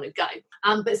way you want to go.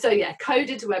 But so yeah,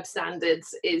 coded to web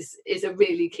standards is a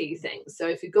really key thing. So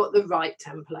if you've got the right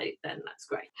template, then that's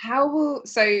great.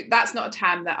 So that's not a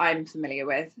term that I'm familiar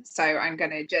with. So I'm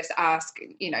going to just ask,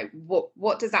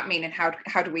 what does that mean, and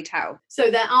how do we tell? So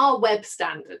there are web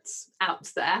standards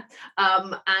out there,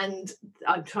 and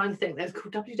I'm trying to think, they're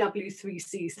called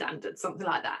WW3C standards, something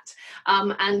like that.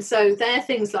 And so they're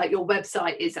things like your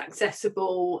website is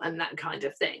accessible, and that kind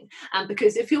of thing. And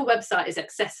because if your website is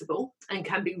accessible and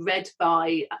can be read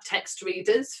by text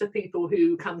readers for people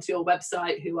who come to your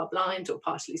website who are blind or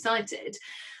partially sighted,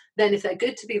 then if they're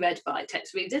good to be read by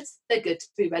text readers, they're good to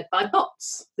be read by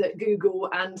bots that Google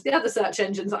and the other search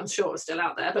engines, I'm sure are still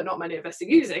out there, but not many of us are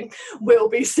using, will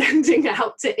be sending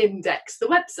out to index the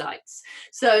websites.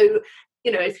 So,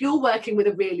 you know, if you're working with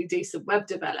a really decent web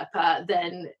developer,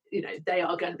 then, you know, they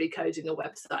are going to be coding a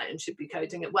website and should be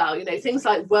coding it well. You know, things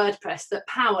like WordPress that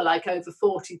power like over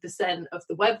 40% of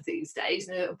the web these days,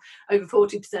 you know, over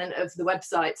 40% of the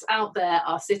websites out there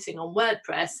are sitting on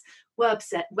WordPress.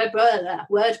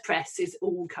 WordPress is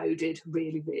all coded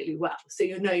really, really well. So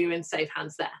you know you're in safe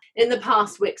hands there. In the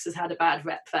past, Wix has had a bad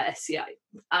rep for SEO.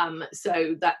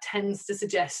 So that tends to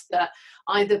suggest that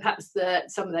either perhaps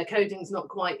some of their coding is not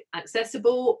quite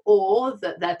accessible, or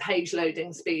that their page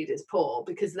loading speed is poor,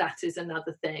 because that is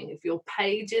another thing. If your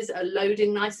pages are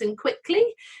loading nice and quickly,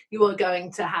 you are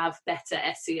going to have better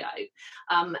SEO.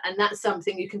 And that's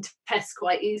something you can test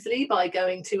quite easily by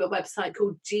going to a website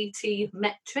called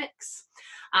GTmetrix.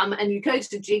 And you go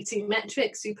to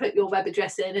GTmetrix, you put your web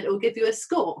address in, and it will give you a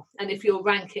score. And if you're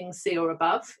ranking C or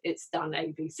above, it's done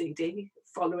A, B, C, D,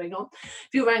 following on. If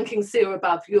you're ranking C or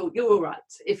above, you're all right.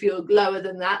 If you're lower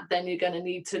than that, then you're going to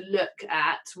need to look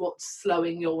at what's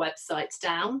slowing your websites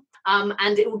down.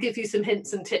 And it will give you some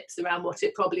hints and tips around what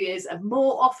it probably is. And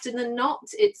more often than not,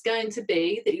 it's going to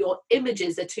be that your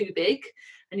images are too big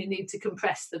and you need to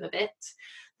compress them a bit,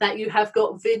 that you have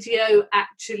got video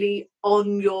actually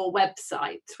on your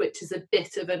website, which is a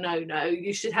bit of a no-no.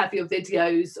 You should have your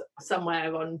videos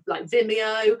somewhere on like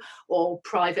Vimeo or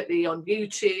privately on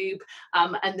YouTube,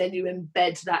 and then you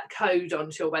embed that code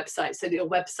onto your website so that your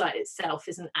website itself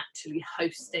isn't actually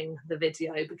hosting the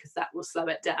video, because that will slow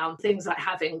it down. Things like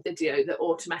having video that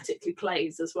automatically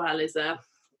plays as well is a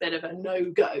bit of a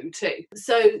no-go too.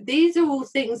 So these are all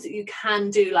things that you can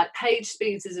do. Like page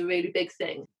speeds is a really big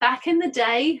thing. Back in the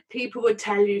day, people would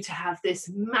tell you to have this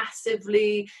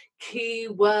massively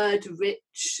keyword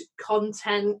rich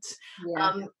content,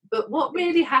 but what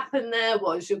really happened there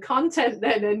was your content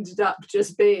then ended up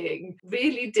just being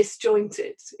really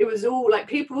disjointed. It was all like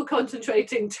people were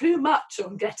concentrating too much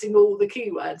on getting all the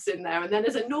keywords in there, and then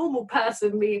as a normal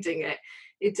person reading it,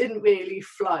 it didn't really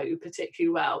flow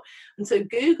particularly well. And so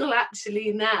Google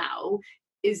actually now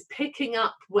is picking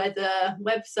up whether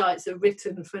websites are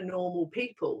written for normal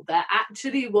people. They're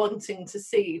actually wanting to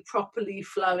see properly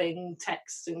flowing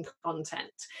text and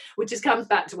content, which just comes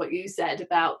back to what you said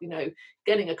about, you know,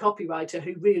 getting a copywriter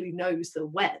who really knows the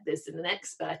web, is an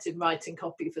expert in writing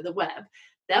copy for the web.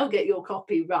 They'll get your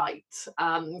copy right.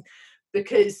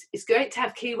 Because it's great to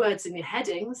have keywords in your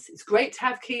headings, it's great to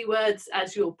have keywords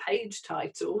as your page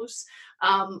titles,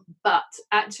 but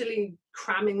actually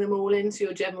cramming them all into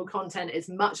your general content is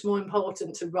much more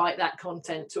important to write that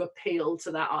content to appeal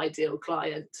to that ideal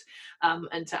client,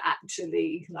 and to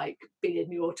actually like be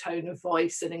in your tone of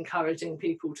voice and encouraging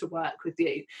people to work with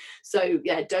you. So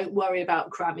yeah, don't worry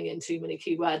about cramming in too many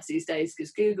keywords these days,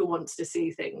 because Google wants to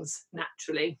see things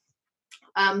naturally.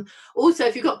 Also,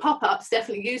 if you've got pop-ups,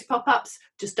 definitely use pop-ups,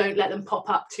 just don't let them pop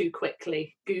up too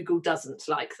quickly. Google doesn't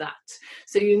like that.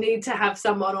 So you need to have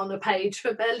someone on the page for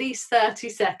at least 30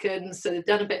 seconds, so they've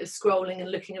done a bit of scrolling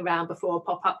and looking around before a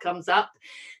pop-up comes up.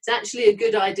 It's actually a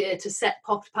good idea to set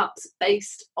pop-ups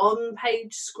based on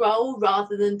page scroll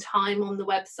rather than time on the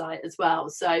website as well.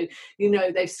 So, you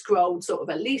know, they've scrolled sort of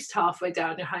at least halfway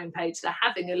down your homepage, they're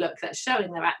having a look, that's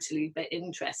showing they're actually a bit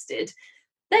interested.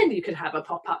 Then you could have a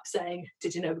pop-up saying,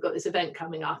 did you know we've got this event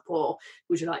coming up, or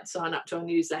would you like to sign up to our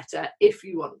newsletter, if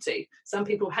you want to. Some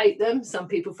people hate them, some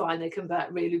people find they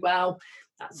convert really well.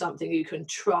 That's something you can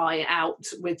try out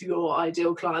with your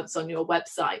ideal clients on your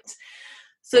website.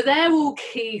 So they're all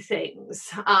key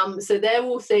things. So they're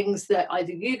all things that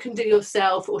either you can do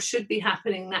yourself or should be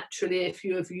happening naturally if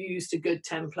you have used a good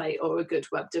template or a good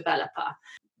web developer.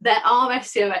 There are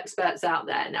SEO experts out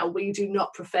there. Now, we do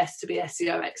not profess to be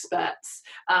SEO experts,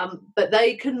 but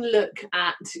they can look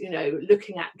at, you know,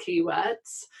 looking at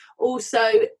keywords. Also,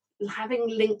 having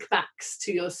link backs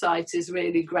to your site is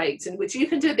really great, and which you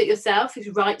can do a bit yourself if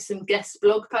you write some guest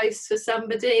blog posts for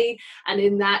somebody, and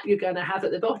in that you're going to have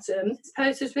at the bottom, this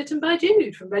post was written by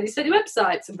Jude from Ready Steady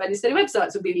Websites, and Ready Steady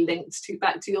Websites will be linked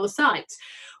back to your site.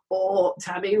 Or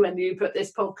Tammy, when you put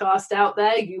this podcast out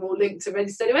there, you will link to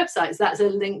Ready Steady Websites. That's a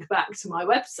link back to my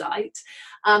website.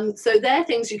 So they're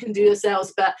things you can do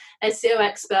yourselves, but SEO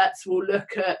experts will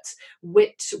look at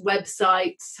which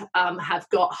websites have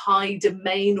got high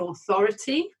domain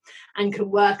authority and can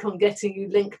work on getting you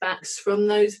link backs from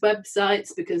those websites,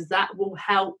 because that will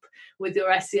help with your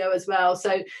SEO as well.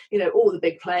 So, you know, all the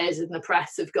big players in the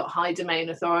press have got high domain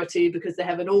authority because they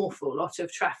have an awful lot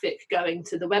of traffic going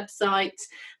to the website.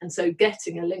 And so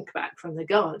getting a link back from The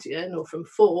Guardian or from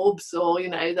Forbes or, you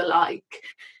know, the like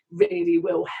really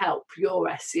will help your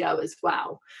SEO as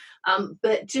well.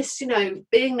 But just, you know,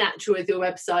 being natural with your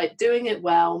website, doing it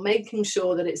well, making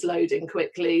sure that it's loading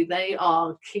quickly, they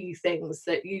are key things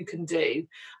that you can do,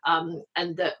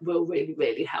 and that will really,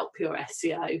 really help your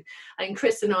SEO. And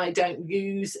Chris and I don't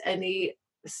use any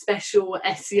special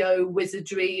SEO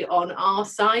wizardry on our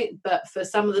site, but for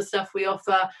some of the stuff we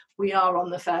offer, we are on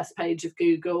the first page of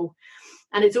Google.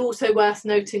 And it's also worth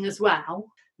noting as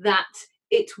well that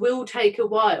it will take a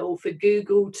while for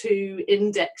Google to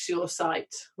index your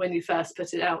site when you first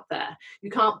put it out there. You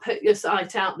can't put your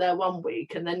site out there one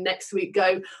week and then next week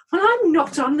go, well, I'm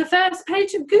not on the first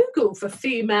page of Google for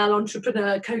female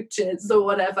entrepreneur coaches or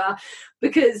whatever,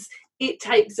 because it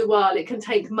takes a while. It can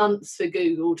take months for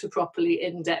Google to properly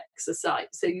index a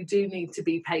site. So you do need to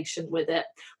be patient with it,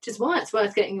 which is why it's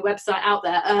worth getting your website out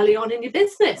there early on in your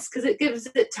business, because it gives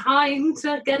it time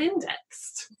to get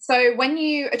indexed. So when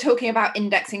you are talking about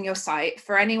indexing your site,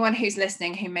 for anyone who's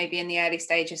listening who may be in the early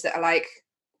stages that are like,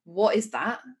 what is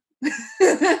that?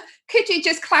 Could you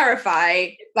just clarify,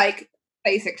 like,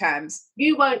 basic terms?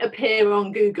 You won't appear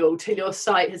on Google till your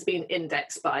site has been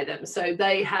indexed by them. So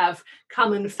they have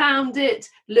come and found it,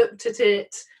 looked at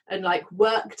it, and like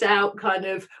worked out kind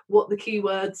of what the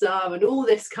keywords are and all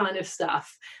this kind of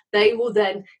stuff. They will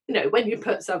then, you know, when you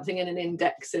put something in an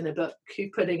index in a book, you're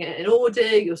putting it in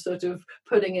order, you're sort of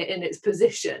putting it in its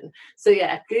position. So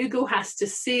yeah, Google has to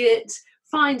see it,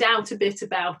 find out a bit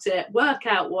about it, work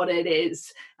out what it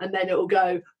is, and then it will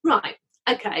go, right,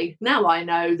 okay, now I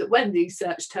know that when these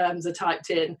search terms are typed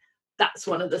in, that's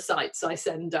one of the sites I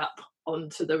send up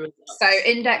onto the results. So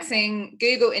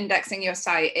Google indexing your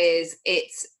site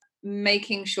it's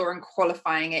making sure and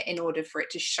qualifying it in order for it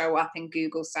to show up in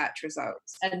Google search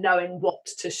results. And knowing what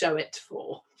to show it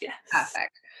for. Yes.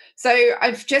 Perfect. So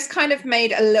I've just kind of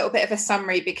made a little bit of a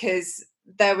summary because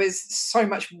there was so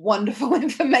much wonderful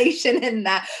information in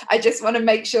there. I just want to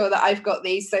make sure that I've got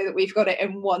these so that we've got it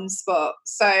in one spot.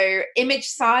 So image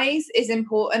size is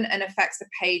important and affects the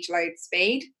page load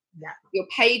speed. Yeah. Your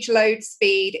page load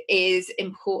speed is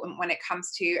important when it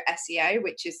comes to SEO,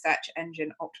 which is search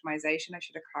engine optimization. I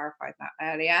should have clarified that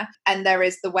earlier. And there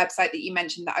is the website that you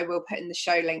mentioned that I will put in the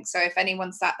show link. So if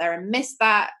anyone sat there and missed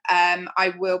that,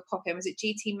 I will pop in. Was it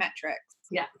GT Metrics?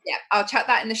 Yeah. I'll chat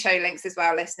that in the show links as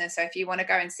well, listeners. So if you want to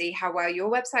go and see how well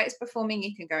your website is performing,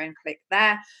 you can go and click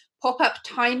there. Pop-up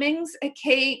timings are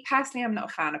key. Personally, I'm not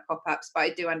a fan of pop-ups, but I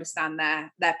do understand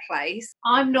their place.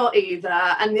 I'm not either.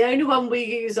 And the only one we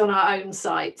use on our own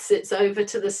site sits over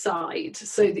to the side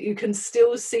so that you can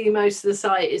still see most of the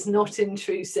site. Is not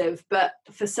intrusive, but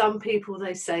for some people,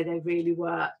 they say they really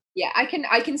work. Yeah, I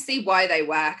can see why they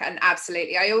work. And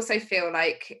absolutely. I also feel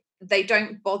like they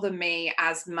don't bother me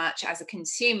as much as a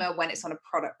consumer when it's on a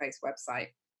product-based website.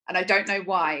 And I don't know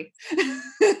why.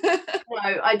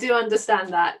 No, I do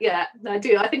understand that. Yeah, I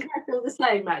do. I think I feel the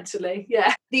same, actually.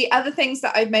 Yeah. The other things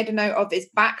that I've made a note of is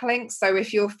backlinks. So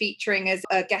if you're featuring as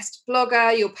a guest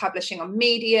blogger, you're publishing on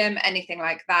Medium, anything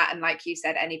like that. And like you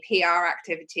said, any PR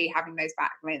activity, having those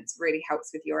backlinks really helps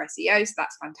with your SEO. So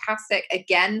that's fantastic.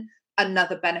 Again,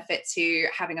 another benefit to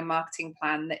having a marketing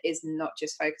plan that is not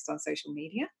just focused on social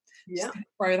media. Yeah. Just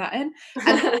throw that in.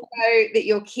 And also that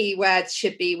your keywords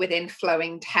should be within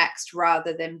flowing text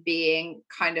rather than being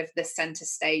kind of the center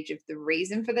stage of the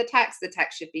reason for the text. The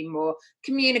text should be more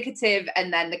communicative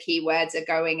and then the keywords are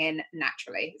going in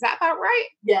naturally. Is that about right?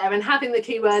 Yeah, and having the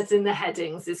keywords in the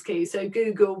headings is key. So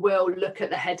Google will look at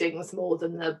the headings more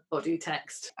than the body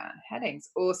text.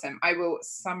 Headings. Awesome. I will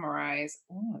summarize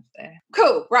all of this.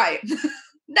 Cool. Right.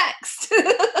 Next.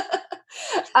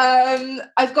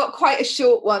 I've got quite a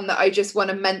short one that I just want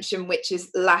to mention, which is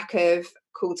lack of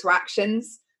call to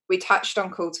actions. We touched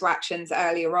on call to actions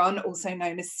earlier on, also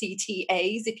known as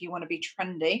CTAs, if you want to be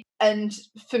trendy. And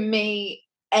for me,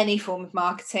 any form of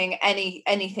marketing,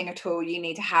 anything at all, you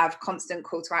need to have constant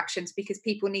call to actions because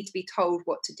people need to be told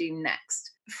what to do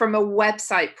next. From a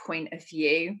website point of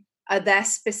view, are there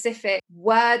specific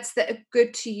words that are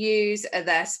good to use? Are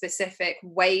there specific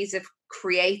ways of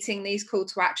creating these call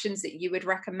to actions that you would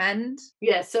recommend?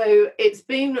 Yeah, so it's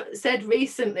been said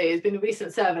recently, it's been a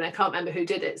recent survey, and I can't remember who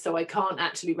did it, so I can't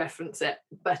actually reference it.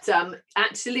 But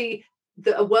actually,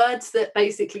 the words that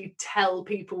basically tell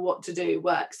people what to do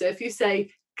work. So if you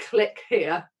say, click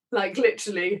here, like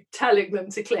literally telling them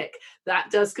to click. That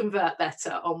does convert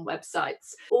better on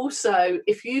websites. Also,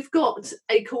 if you've got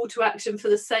a call to action for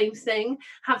the same thing,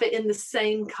 have it in the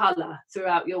same color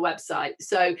throughout your website.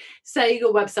 So say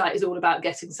your website is all about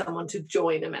getting someone to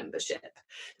join a membership.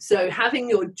 So having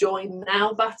your join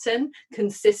now button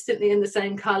consistently in the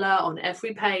same color on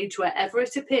every page, wherever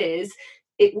it appears,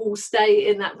 it will stay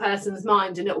in that person's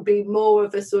mind, and it will be more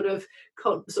of a sort of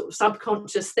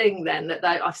subconscious thing then, that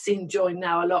I've seen join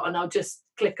now a lot and I'll just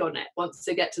click on it once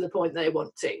they get to the point they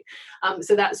want to.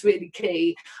 So that's really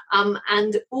key.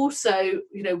 And also,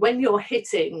 when you're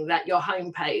hitting your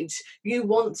homepage, you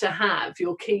want to have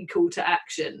your key call to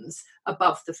actions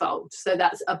above the fold. So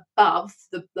that's above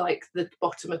the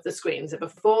bottom of the screen. So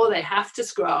before they have to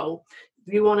scroll,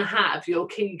 you want to have your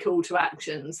key call to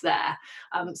actions there,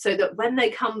 so that when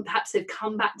perhaps they've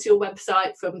come back to your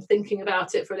website from thinking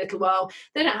about it for a little while,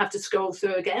 they don't have to scroll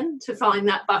through again to find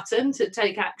that button to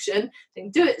take action. They can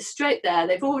do it straight there.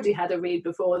 They've already had a read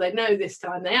before. They know this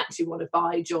time they actually want to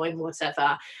buy, join,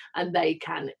 whatever, and they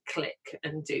can click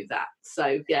and do that.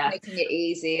 So yeah, making it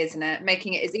easy, isn't it?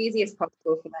 Making it as easy as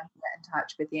possible for them to get in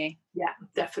touch with you. Yeah,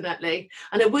 definitely.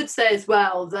 And I would say as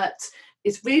well that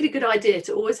it's really good idea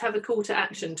to always have a call to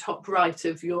action top right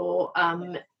of your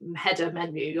header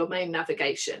menu, your main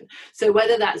navigation. So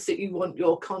whether that's that you want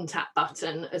your contact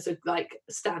button as a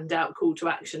standout call to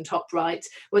action top right,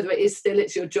 whether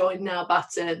it's your join now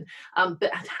button,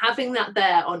 but having that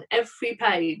there on every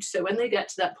page, so when they get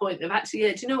to that point of actually,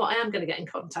 do you know what, I am going to get in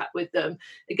contact with them,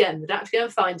 again, they don't have to go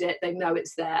and find it, they know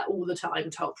it's there all the time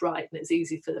top right, and it's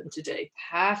easy for them to do.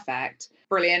 Perfect.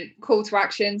 Brilliant. Call to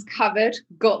actions covered.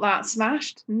 Got that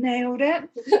smashed. Nailed it.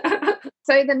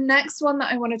 So the next one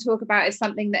that I want to talk about is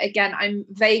something that, again, I'm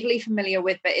vaguely familiar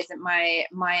with, but isn't my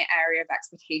area of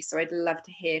expertise. So I'd love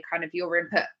to hear kind of your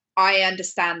input. I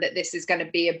understand that this is going to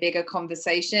be a bigger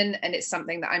conversation, and it's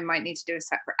something that I might need to do a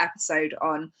separate episode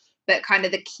on, but kind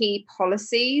of the key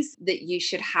policies that you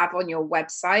should have on your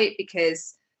website,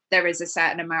 because there is a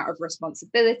certain amount of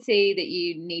responsibility that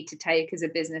you need to take as a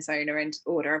business owner in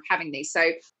order of having these.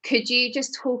 So could you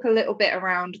just talk a little bit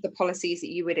around the policies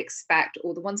that you would expect,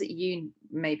 or the ones that you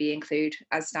maybe include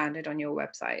as standard on your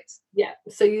websites? Yeah,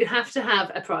 so you have to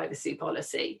have a privacy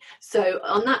policy. So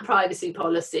on that privacy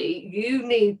policy, you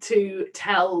need to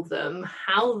tell them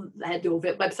how your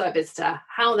website visitor,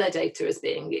 how their data is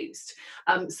being used.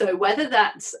 So whether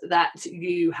that's that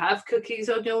you have cookies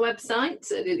on your website,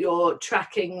 so that you're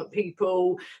tracking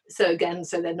people, so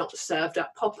they're not served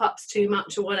up pop-ups too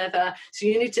much or whatever. So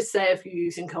you need to say if you're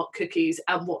using cookies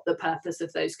and what the purpose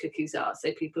of those cookies are,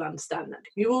 so people understand that.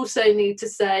 You also need to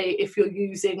say if you're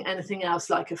using anything else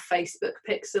like a Facebook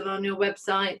pixel on your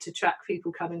website to track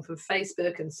people coming from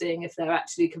Facebook and seeing if they're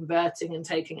actually converting and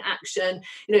taking action.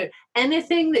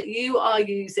 Anything that you are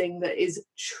using that is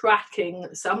tracking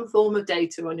some form of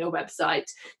data on your website,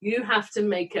 you have to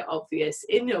make it obvious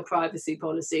in your privacy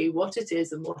policy what it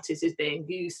is and what it is being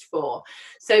used for.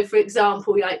 So for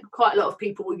example, quite a lot of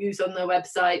people will use on their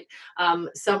website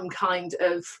some kind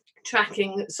of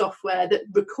tracking software that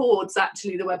records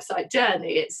actually the website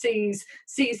journey. It sees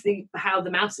how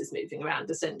the mouse is moving around,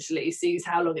 essentially sees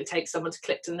how long it takes someone to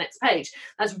click to the next page.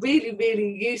 That's really,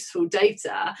 really useful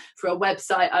data for a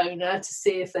website owner to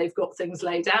see if they've got things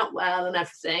laid out well and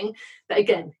everything. But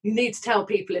again, you need to tell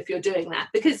people if you're doing that,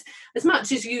 because as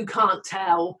much as you can't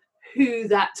tell who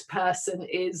that person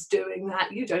is doing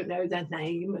that, you don't know their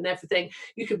name and everything,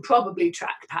 you can probably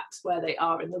track perhaps where they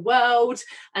are in the world,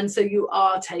 and so you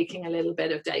are taking a little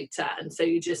bit of data, and so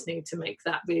you just need to make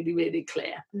that really, really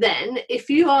clear. Then if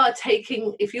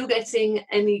you're getting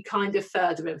any kind of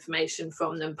further information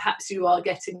from them, perhaps you are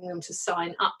getting them to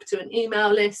sign up to an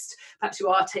email list, perhaps you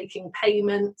are taking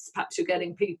payments, perhaps you're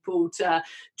getting people to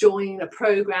join a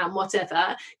program,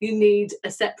 whatever, you need a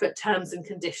separate terms and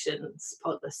conditions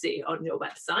policy on your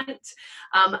website,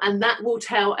 and that will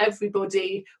tell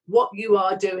everybody what you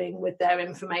are doing with their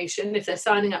information. If they're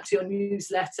signing up to your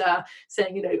newsletter,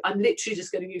 saying, I'm literally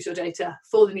just going to use your data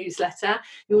for the newsletter,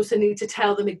 you also need to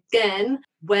tell them again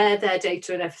where their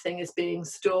data and everything is being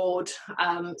stored.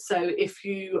 So if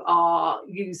you are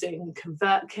using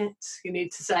ConvertKit, you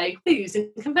need to say we're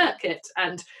using ConvertKit,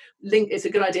 and it's a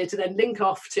good idea to then link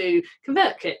off to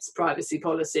ConvertKit's privacy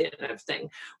policy and everything.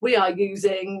 We are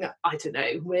using,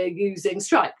 we're using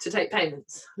Stripe to take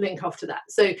payments, link off to that.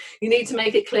 So you need to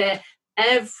make it clear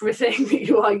everything that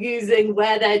you are using,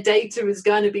 where their data is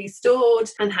going to be stored,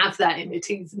 and have that in your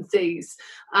T's and C's,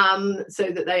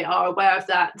 so that they are aware of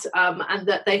that, and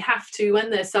that they have to, when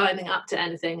they're signing up to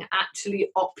anything, actually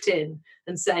opt in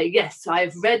and say, yes,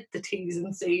 I've read the T's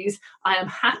and C's, I am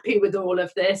happy with all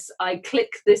of this, I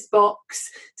click this box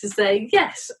to say,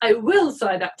 yes, I will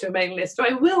sign up to a mailing list, or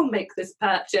I will make this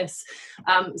purchase.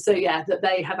 So yeah, that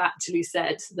they have actually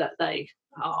said that they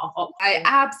are. I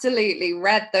absolutely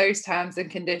read those terms and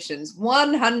conditions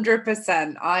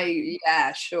 100%.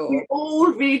 Yeah, sure. We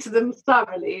all read them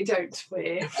thoroughly, don't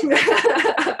we?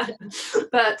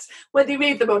 But whether you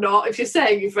read them or not, if you're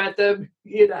saying you've read them,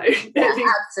 you know. Yeah,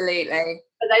 absolutely.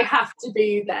 But they have to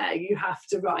be there. You have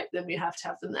to write them. You have to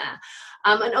have them there.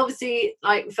 And obviously,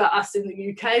 like for us in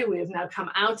the UK, we have now come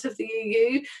out of the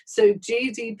EU. So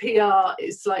GDPR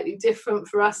is slightly different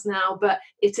for us now, but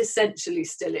it essentially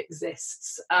still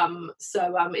exists.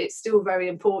 So it's still very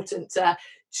important to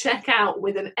check out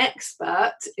with an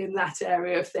expert in that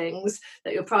area of things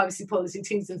that your privacy policy,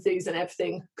 T's and C's and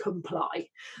everything comply.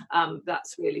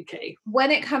 That's really key.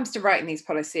 When it comes to writing these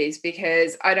policies,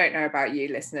 because I don't know about you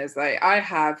listeners,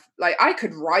 I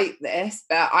could write this,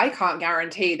 but I can't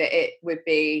guarantee that it would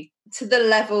be to the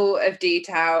level of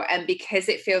detail, and because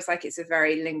it feels like it's a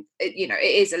very it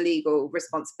is a legal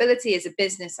responsibility as a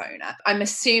business owner, I'm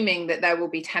assuming that there will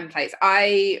be templates.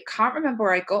 I can't remember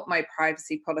where I got my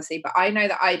privacy policy, but I know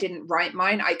that I didn't write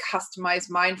mine. I customized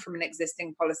mine from an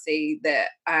existing policy that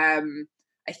I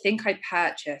think I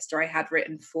purchased or I had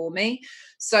written for me.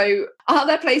 So are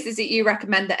there places that you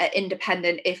recommend that are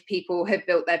independent if people have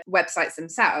built their websites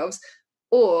themselves,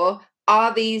 or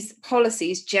are these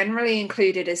policies generally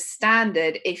included as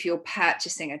standard if you're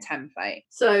purchasing a template?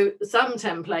 So some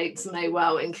templates may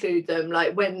well include them.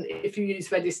 Like if you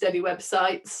use Ready Steady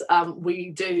websites, we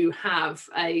do have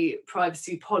a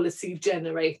privacy policy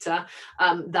generator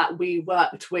that we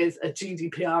worked with a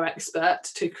GDPR expert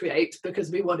to create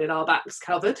because we wanted our backs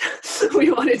covered.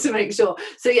 We wanted to make sure.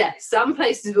 So yeah, some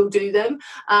places will do them.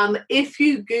 If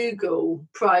you Google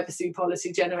privacy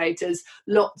policy generators,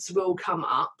 lots will come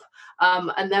up.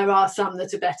 And there are some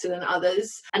that are better than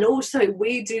others. And also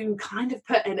we do kind of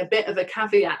put in a bit of a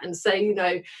caveat and say,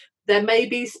 there may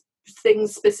be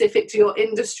things specific to your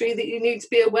industry that you need to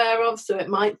be aware of. So it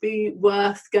might be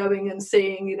worth going and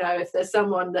seeing, if there's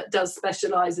someone that does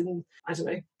specialise in,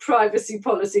 privacy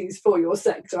policies for your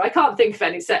sector. I can't think of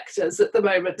any sectors at the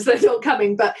moment, so they're not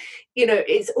coming, but,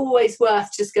 it's always worth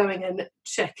just going and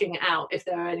checking out if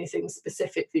there are anything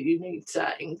specific that you need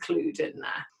to include in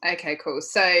there. Okay, cool.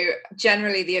 So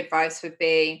generally the advice would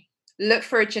be look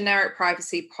for a generic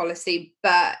privacy policy,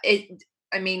 but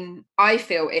I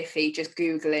feel iffy just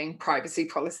Googling privacy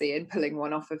policy and pulling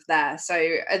one off of there. So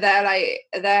are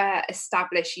there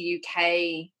established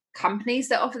UK companies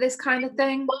that offer this kind of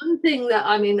thing? One thing that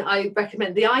I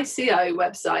recommend, the ICO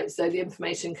website, so the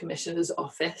Information Commissioner's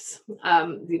Office,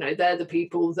 they're the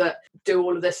people that do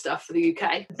all of this stuff for the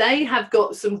UK. They have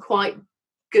got some quite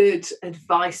good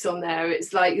advice on there.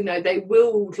 It's like, they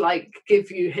will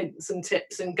give you hints and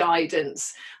tips and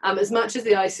guidance. As much as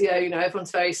the ICO,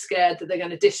 everyone's very scared that they're going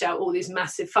to dish out all these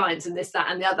massive fines and this,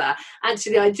 that and the other.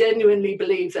 Actually, I genuinely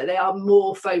believe that they are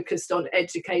more focused on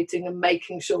educating and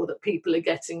making sure that people are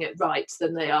getting it right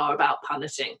than they are about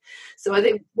punishing. So I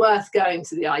think it's worth going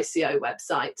to the ICO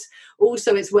website.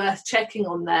 Also, it's worth checking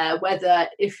on there whether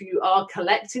if you are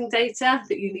collecting data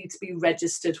that you need to be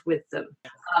registered with them.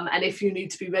 And if you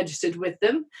need to be registered with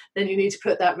them, then you need to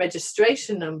put that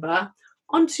registration number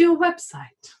onto your website.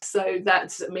 So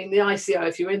that's, the ICO,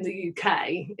 if you're in the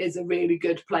UK, is a really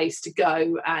good place to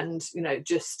go and,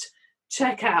 just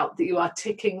check out that you are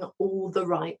ticking all the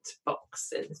right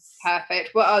boxes.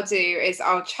 Perfect. What I'll do is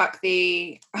I'll chuck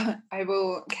I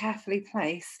will carefully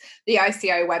place the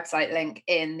ICO website link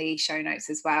in the show notes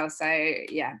as well. So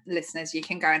yeah, listeners, you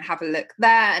can go and have a look there,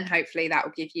 and hopefully that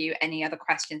will give you any other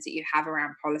questions that you have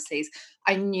around policies.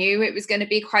 I knew it was going to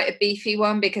be quite a beefy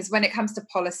one because when it comes to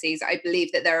policies, I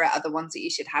believe that there are other ones that you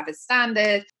should have as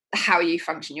standard. How you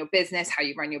function your business, how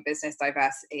you run your business,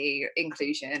 diversity,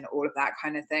 inclusion, all of that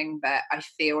kind of thing. But I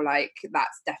feel like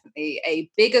that's definitely a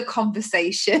bigger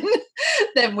conversation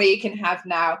than we can have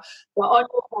now. Well, on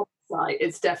your website,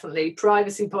 it's definitely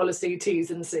privacy policy, T's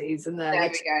and C's. And there we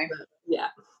go. Yeah.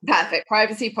 Perfect.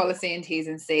 Privacy policy and T's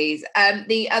and C's.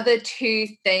 The other two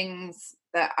things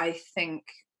that I think,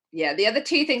 the other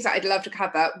two things that I'd love to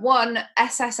cover. One,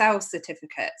 SSL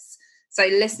certificates. So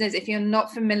listeners, if you're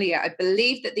not familiar, I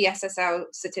believe that the SSL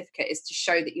certificate is to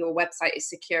show that your website is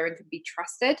secure and can be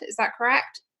trusted. Is that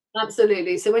correct?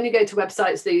 Absolutely. So when you go to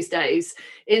websites these days,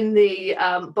 in the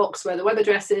box where the web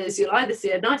address is, you'll either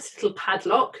see a nice little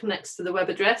padlock next to the web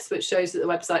address, which shows that the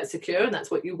website's secure, and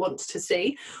that's what you want to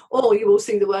see, or you will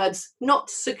see the words "not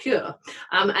secure,"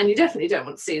 and you definitely don't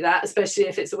want to see that, especially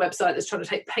if it's a website that's trying to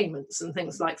take payments and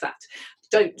things like that.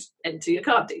 Don't enter your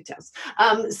card details.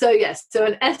 So yes, so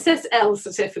an SSL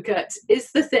certificate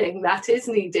is the thing that is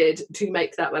needed to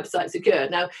make that website secure.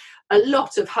 Now, a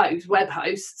lot of web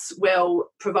hosts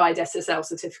will provide SSL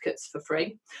certificates for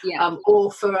free,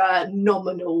 or for a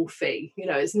nominal fee.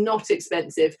 It's not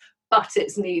expensive, but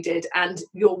it's needed. And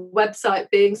your website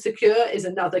being secure is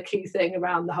another key thing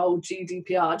around the whole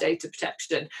GDPR data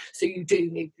protection. So you do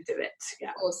need to do it.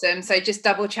 Yeah. Awesome. So just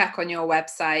double check on your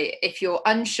website. If you're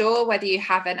unsure whether you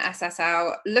have an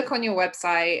SSL, look on your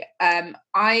website.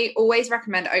 I always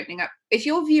recommend opening up, if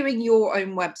you're viewing your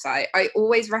own website, I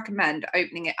always recommend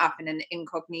opening it up in an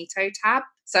incognito tab.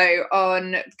 So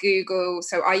on Google,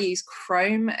 so I use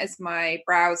Chrome as my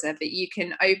browser, but you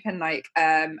can open like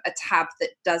a tab that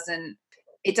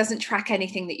doesn't track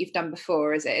anything that you've done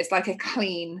before, is it? It's like a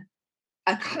clean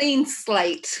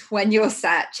slate when you're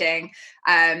searching,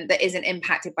 that isn't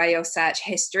impacted by your search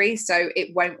history. So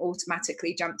it won't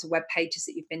automatically jump to web pages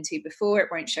that you've been to before. It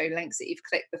won't show links that you've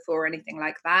clicked before or anything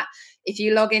like that. If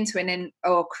you log into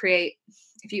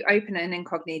if you open an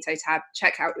incognito tab,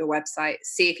 check out your website,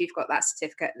 see if you've got that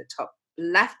certificate at the top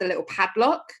left, the little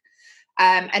padlock.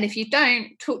 And if you don't,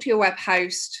 talk to your web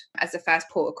host as the first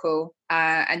port of call,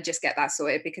 and just get that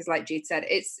sorted, because like Jude said,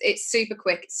 it's super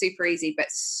quick, it's super easy, but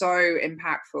so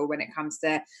impactful when it comes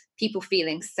to people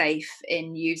feeling safe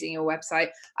in using your website.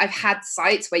 I've had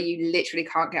sites where you literally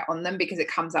can't get on them because it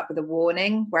comes up with a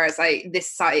warning, whereas like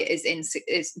this site is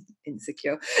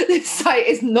insecure. This site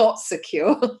is not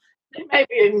secure. It may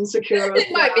be insecure.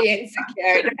 It might be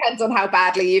insecure. It depends on how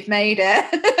badly you've made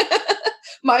it.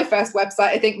 My first website,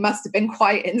 I think, must have been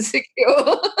quite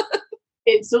insecure.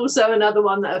 It's also another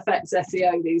one that affects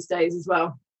SEO these days as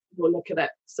well. We'll look at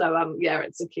it. So yeah,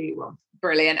 it's a key one.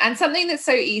 Brilliant. And something that's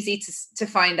so easy to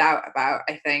find out about,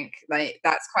 I think. Like,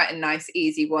 that's quite a nice,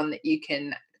 easy one that you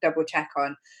can double check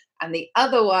on. And the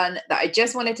other one that I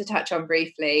just wanted to touch on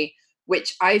briefly,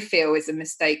 which I feel is a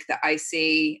mistake that I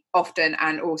see often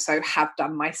and also have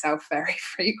done myself very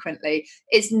frequently,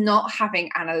 is not having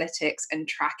analytics and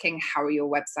tracking how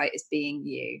your website is being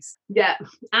used. Yeah,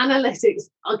 analytics,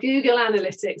 Google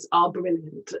Analytics are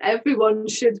brilliant. Everyone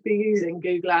should be using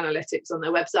Google Analytics on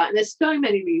their website, and there's so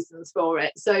many reasons for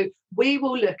it. So we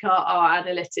will look at our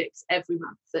analytics every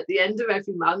month. At the end of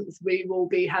every month, we will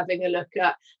be having a look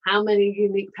at how many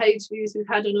unique page views we've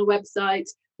had on our website.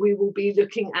 We will be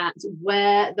looking at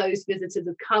where those visitors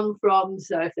have come from.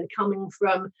 So if they're coming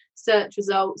from search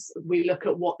results, we look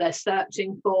at what they're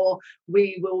searching for.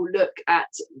 We will look at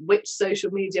which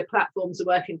social media platforms are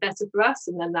working better for us,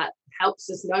 and then that helps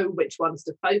us know which ones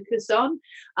to focus on.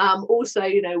 Also,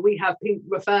 we have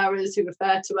referrers who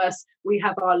refer to us. We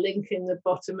have our link in the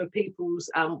bottom of people's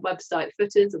website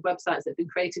footers of websites that have been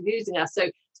created using us. So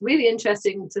it's really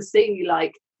interesting to see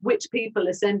which people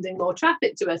are sending more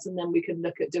traffic to us, and then we can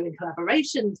look at doing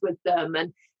collaborations with them.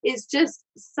 And it's just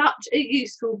such a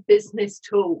useful business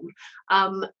tool,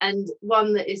 and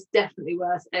one that is definitely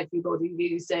worth everybody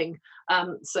using.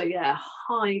 So yeah,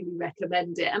 highly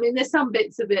recommend it. I mean, there's some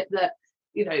bits of it that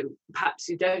perhaps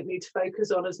you don't need to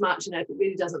focus on as much. If it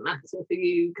really doesn't matter for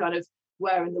you kind of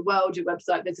where in the world your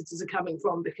website visitors are coming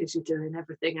from, because you're doing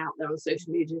everything out there on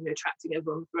social media and you're attracting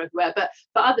everyone from everywhere. But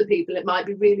for other people, it might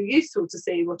be really useful to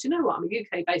see, well, do you know what? I'm a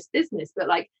UK-based business, but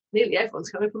nearly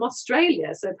everyone's coming from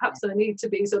Australia. So perhaps I need to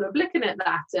be sort of looking at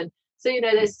that. And so,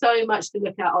 there's so much to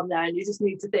look at on there, and you just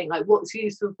need to think what's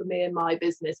useful for me and my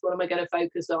business? What am I going to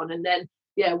focus on? And then,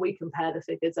 yeah, we compare the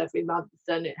figures every month,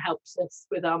 and it helps us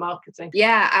with our marketing.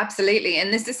 Yeah, absolutely.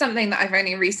 And this is something that I've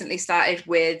only recently started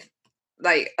with,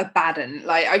 a bad one.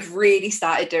 I've really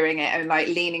started doing it and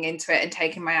leaning into it and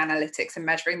taking my analytics and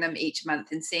measuring them each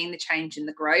month and seeing the change in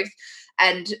the growth.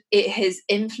 And it has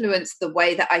influenced the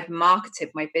way that I've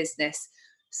marketed my business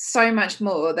so much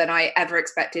more than I ever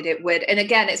expected it would. And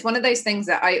again, it's one of those things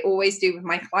that I always do with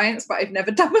my clients, but I've never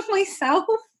done with myself.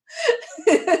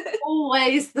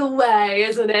 Always the way,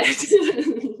 isn't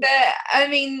it? I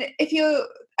mean,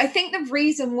 I think the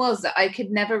reason was that I could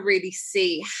never really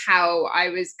see how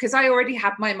because I already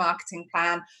had my marketing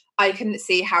plan. I couldn't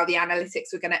see how the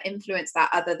analytics were going to influence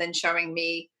that, other than showing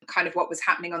me kind of what was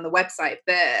happening on the website.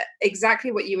 But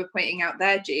exactly what you were pointing out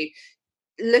there, Jude,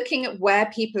 looking at where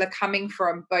people are coming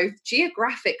from, both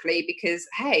geographically, because,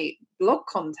 hey, blog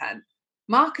content,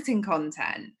 marketing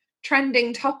content,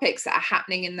 trending topics that are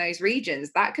happening in those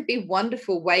regions, that could be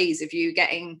wonderful ways of you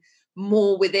getting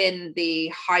more within the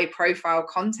high profile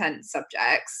content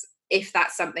subjects, if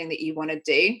that's something that you want to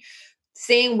do.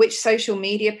 Seeing which social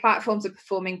media platforms are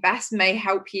performing best may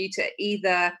help you to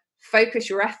either focus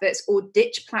your efforts or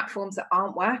ditch platforms that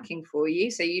aren't working for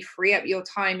you, so you free up your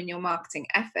time and your marketing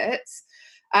efforts.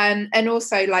 And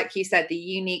also, like you said, the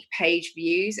unique page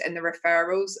views and the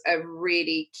referrals are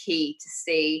really key to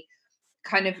see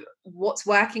kind of what's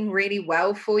working really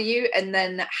well for you, and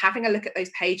then having a look at those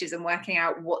pages and working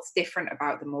out what's different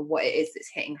about them or what it is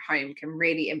that's hitting home can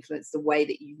really influence the way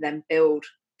that you then build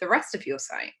the rest of your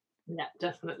site. Yeah,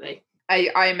 definitely.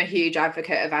 I'm a huge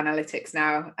advocate of analytics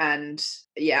now, and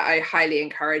yeah, I highly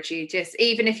encourage you, just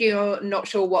even if you're not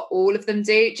sure what all of them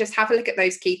do, just have a look at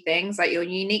those key things like your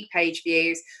unique page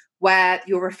views, where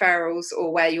your referrals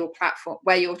or where your platform,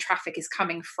 where your traffic is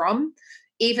coming from.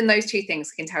 Even those two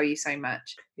things can tell you so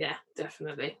much. Yeah,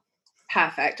 definitely.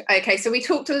 Perfect. Okay, so we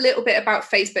talked a little bit about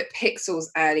Facebook Pixels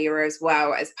earlier as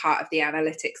well as part of the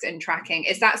analytics and tracking.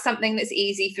 Is that something that's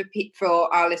easy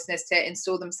for our listeners to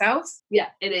install themselves? Yeah,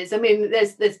 it is. I mean,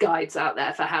 there's guides out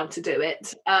there for how to do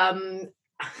it.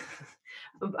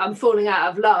 I'm falling out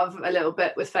of love a little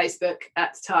bit with Facebook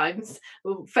at times.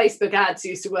 Well, Facebook ads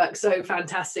used to work so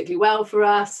fantastically well for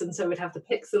us, and so we'd have the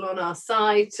pixel on our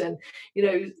site, and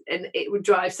and it would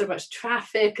drive so much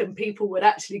traffic, and people would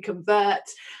actually convert.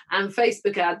 And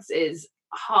Facebook ads is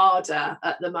harder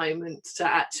at the moment to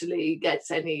actually get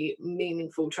any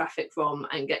meaningful traffic from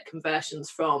and get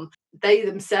conversions from. They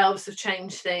themselves have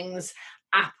changed things.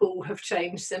 Apple have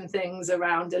changed some things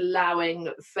around allowing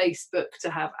Facebook to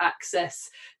have access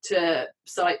to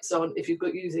sites on if you've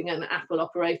got using an Apple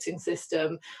operating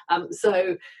system.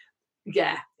 So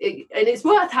yeah, and it's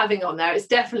worth having on there. It's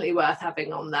definitely worth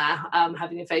having on there,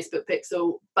 having a Facebook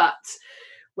Pixel, but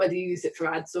whether you use it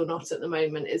for ads or not at the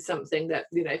moment is something that,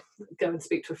 go and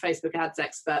speak to a Facebook ads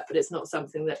expert, but it's not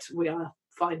something that we are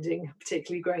finding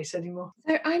particularly great anymore.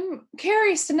 So I'm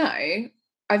curious to know,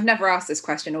 I've never asked this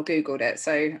question or Googled it,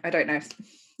 so I don't know if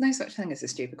no such thing as a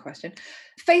stupid question.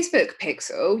 Facebook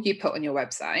Pixel you put on your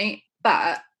website,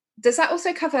 but does that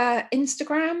also cover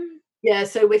Instagram? Yeah,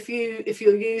 so if you're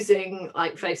using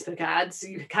like Facebook ads,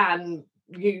 you can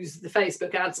use the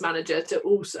Facebook Ads Manager to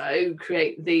also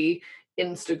create the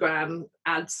Instagram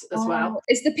ads as well.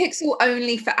 Is the Pixel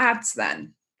only for ads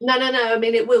then? No. I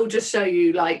mean, it will just show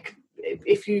you, like,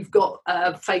 if you've got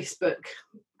a Facebook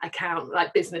account,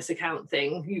 like business account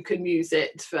thing, you can use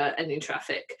it for any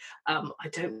traffic. I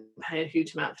don't pay a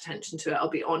huge amount of attention to it, I'll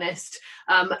be honest.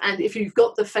 And if you've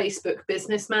got the Facebook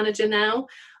Business Manager now,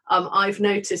 I've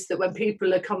noticed that when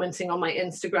people are commenting on my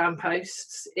Instagram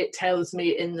posts, it tells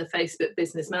me in the Facebook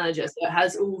Business Manager. So it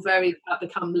has all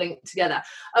become linked together.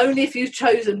 Only if you've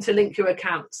chosen to link your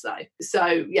accounts, though.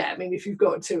 So yeah, I mean, if you've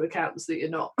got two accounts that you're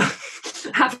not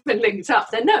haven't linked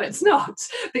up, then no, it's not.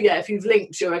 But yeah, if you've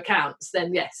linked your accounts,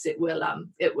 then yes, it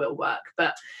will work.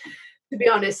 But to be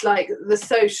honest, like the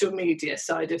social media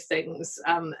side of things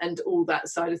and all that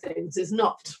side of things is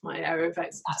not my area of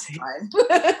expertise.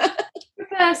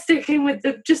 Sticking with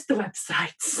just the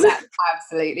websites. That's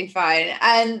absolutely fine.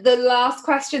 And the last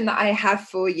question that I have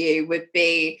for you would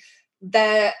be,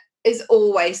 there is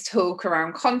always talk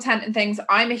around content and things.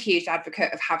 I'm a huge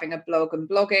advocate of having a blog and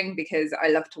blogging because I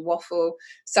love to waffle.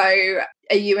 So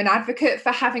are you an advocate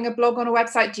for having a blog on a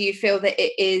website? Do you feel that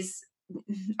it is,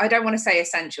 I don't want to say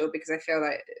essential because I feel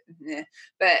like,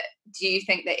 but do you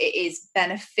think that it is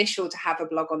beneficial to have a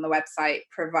blog on the website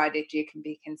provided you can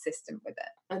be consistent with it?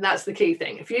 And that's the key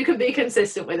thing. If you can be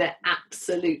consistent with it,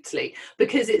 absolutely.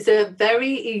 Because it's a very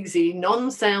easy,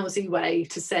 non-salesy way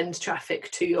to send traffic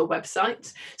to your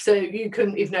website. So you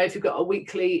can, if you've got a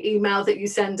weekly email that you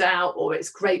send out, or it's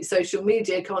great social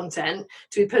media content,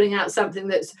 to be putting out something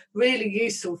that's really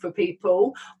useful for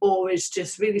people, or is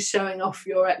just really showing off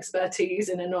your expertise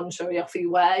in a non-showy-offy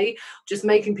way, just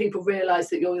making people realise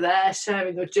that you're there,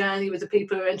 sharing your journey with the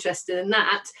people who are interested in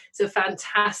that. It's a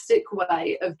fantastic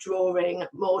way of drawing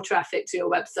more traffic to your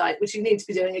website, which you need to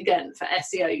be doing again for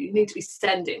SEO. You need to be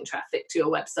sending traffic to your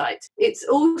website. It's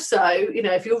also,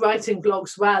 if you're writing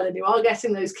blogs well and you are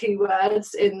getting those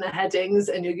keywords in the headings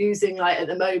and you're using, like at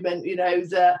the moment,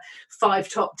 the 5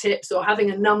 top tips, or having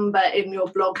a number in your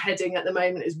blog heading at the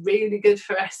moment is really good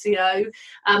for SEO.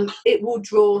 It will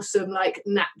draw some like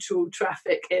natural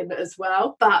traffic in as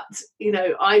well. But,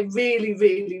 I really,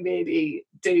 really, really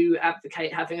do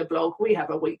advocate having a blog. We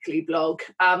have a weekly blog.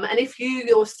 And if you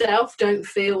yourself don't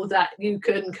feel that you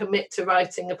can commit to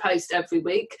writing a post every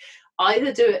week,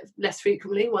 either do it less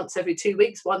frequently, once every 2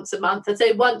 weeks, once a month. I'd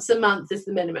say once a month is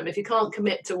the minimum. If you can't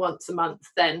commit to once a month,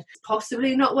 then it's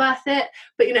possibly not worth it.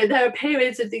 But, you know, there are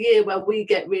periods of the year where we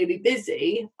get really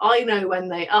busy. I know when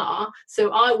they are.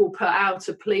 So I will put out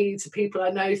a plea to people I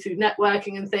know through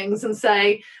networking and things and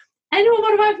say, anyone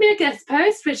want to write me a guest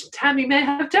post, which Tammy may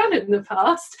have done in the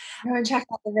past. Go and check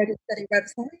out the Ready Steady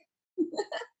website.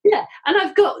 Yeah, and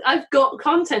I've got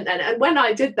content then. And when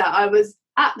I did that, I was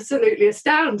absolutely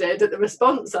astounded at the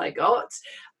response I got.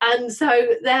 And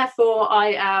so therefore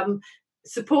I am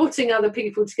supporting other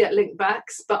people to get link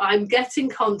backs, but I'm getting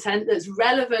content that's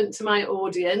relevant to my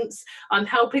audience. I'm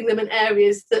helping them in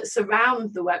areas that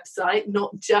surround the website,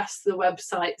 not just the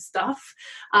website stuff.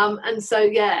 And so,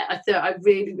 yeah, I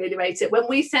really, really rate it. When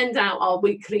we send out our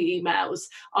weekly emails,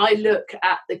 I look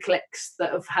at the clicks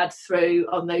that have had through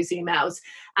on those emails.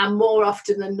 And more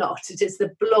often than not, it is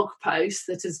the blog post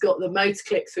that has got the most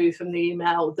click through from the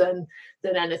email than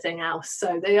anything else.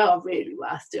 So they are really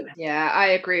worth doing. Yeah, I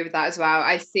agree with that as well.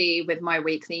 I see with my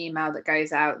weekly email that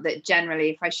goes out that generally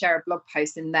if I share a blog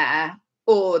post in there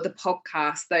or the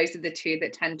podcast, those are the two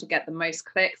that tend to get the most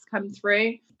clicks come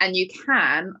through. And you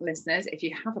can, listeners, if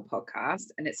you have a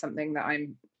podcast, and it's something that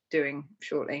I'm doing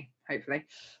shortly, hopefully,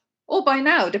 or by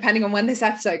now, depending on when this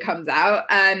episode comes out,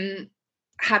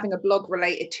 having a blog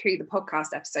related to the podcast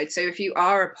episode. So if you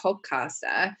are a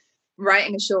podcaster,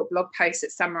 writing a short blog post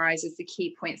that summarizes the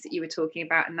key points that you were talking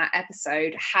about in that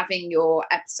episode, having your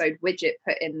episode widget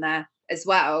put in there as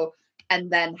well, and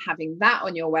then having that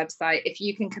on your website. If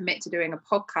you can commit to doing a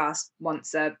podcast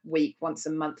once a week, once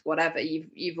a month, whatever,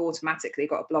 you've automatically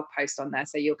got a blog post on there.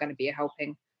 So you're going to be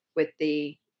helping with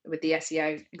the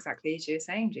SEO, exactly as you were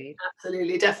saying, Jude.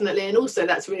 Absolutely, definitely. And also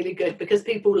that's really good because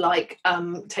people like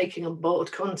taking on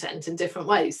board content in different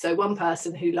ways. So one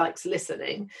person who likes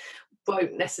listening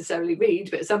won't necessarily read,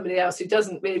 but somebody else who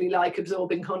doesn't really like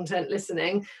absorbing content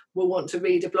listening will want to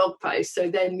read a blog post. So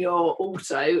then you're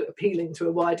also appealing to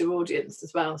a wider audience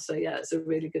as well. So yeah, it's a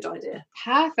really good idea.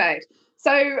 Perfect.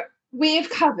 So we've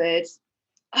covered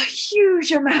a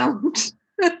huge amount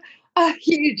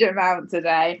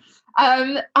today.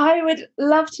 I would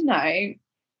love to know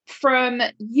from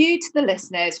you to the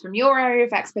listeners, from your area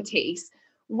of expertise,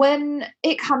 when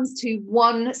it comes to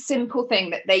one simple thing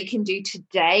that they can do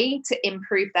today to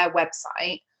improve their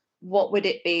website, what would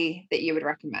it be that you would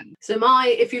recommend? So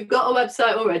if you've got a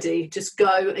website already, just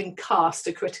go and cast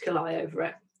a critical eye over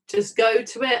it. Just go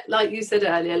to it, like you said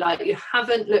earlier, like you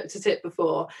haven't looked at it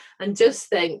before, and just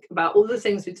think about all the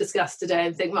things we discussed today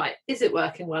and think, right, is it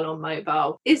working well on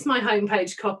mobile? Is my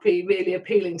homepage copy really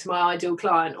appealing to my ideal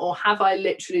client? Or have I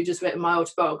literally just written my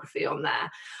autobiography on there?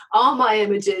 Are my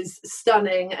images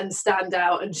stunning and stand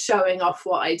out and showing off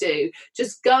what I do?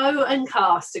 Just go and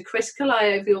cast a critical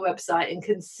eye over your website and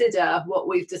consider what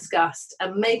we've discussed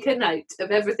and make a note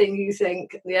of everything you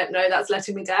think, yeah, no, that's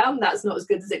letting me down, that's not as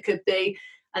good as it could be,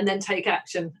 and then take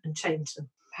action and change them.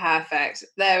 Perfect.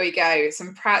 There we go.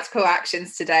 Some practical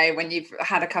actions today when you've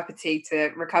had a cup of tea to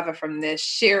recover from the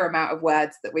sheer amount of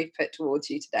words that we've put towards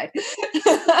you today.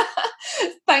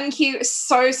 Thank you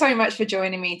so much for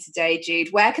joining me today, Jude.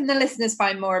 Where can the listeners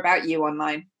find more about you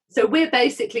online? So we're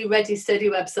basically Ready Steady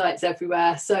Websites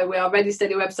everywhere. So we are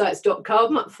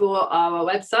readysteadywebsites.com for our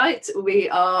website. We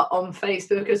are on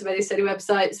Facebook as Ready Steady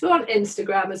Websites. We're on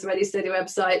Instagram as Ready Steady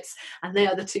Websites. And they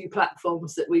are the two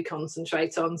platforms that we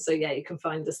concentrate on. So yeah, you can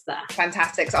find us there.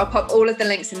 Fantastic. So I'll pop all of the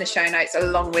links in the show notes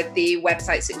along with the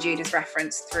websites that Jude has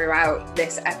referenced throughout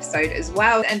this episode as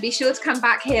well. And be sure to come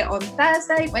back here on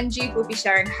Thursday when Jude will be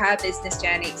sharing her business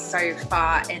journey so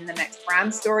far in the next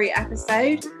brand story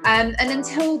episode. And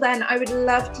until then, I would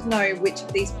love to know which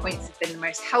of these points have been the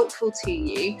most helpful to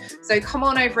you. So come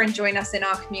on over and join us in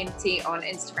our community on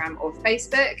Instagram or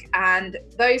Facebook. And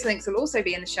those links will also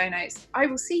be in the show notes. I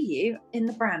will see you in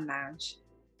the Brand Lounge.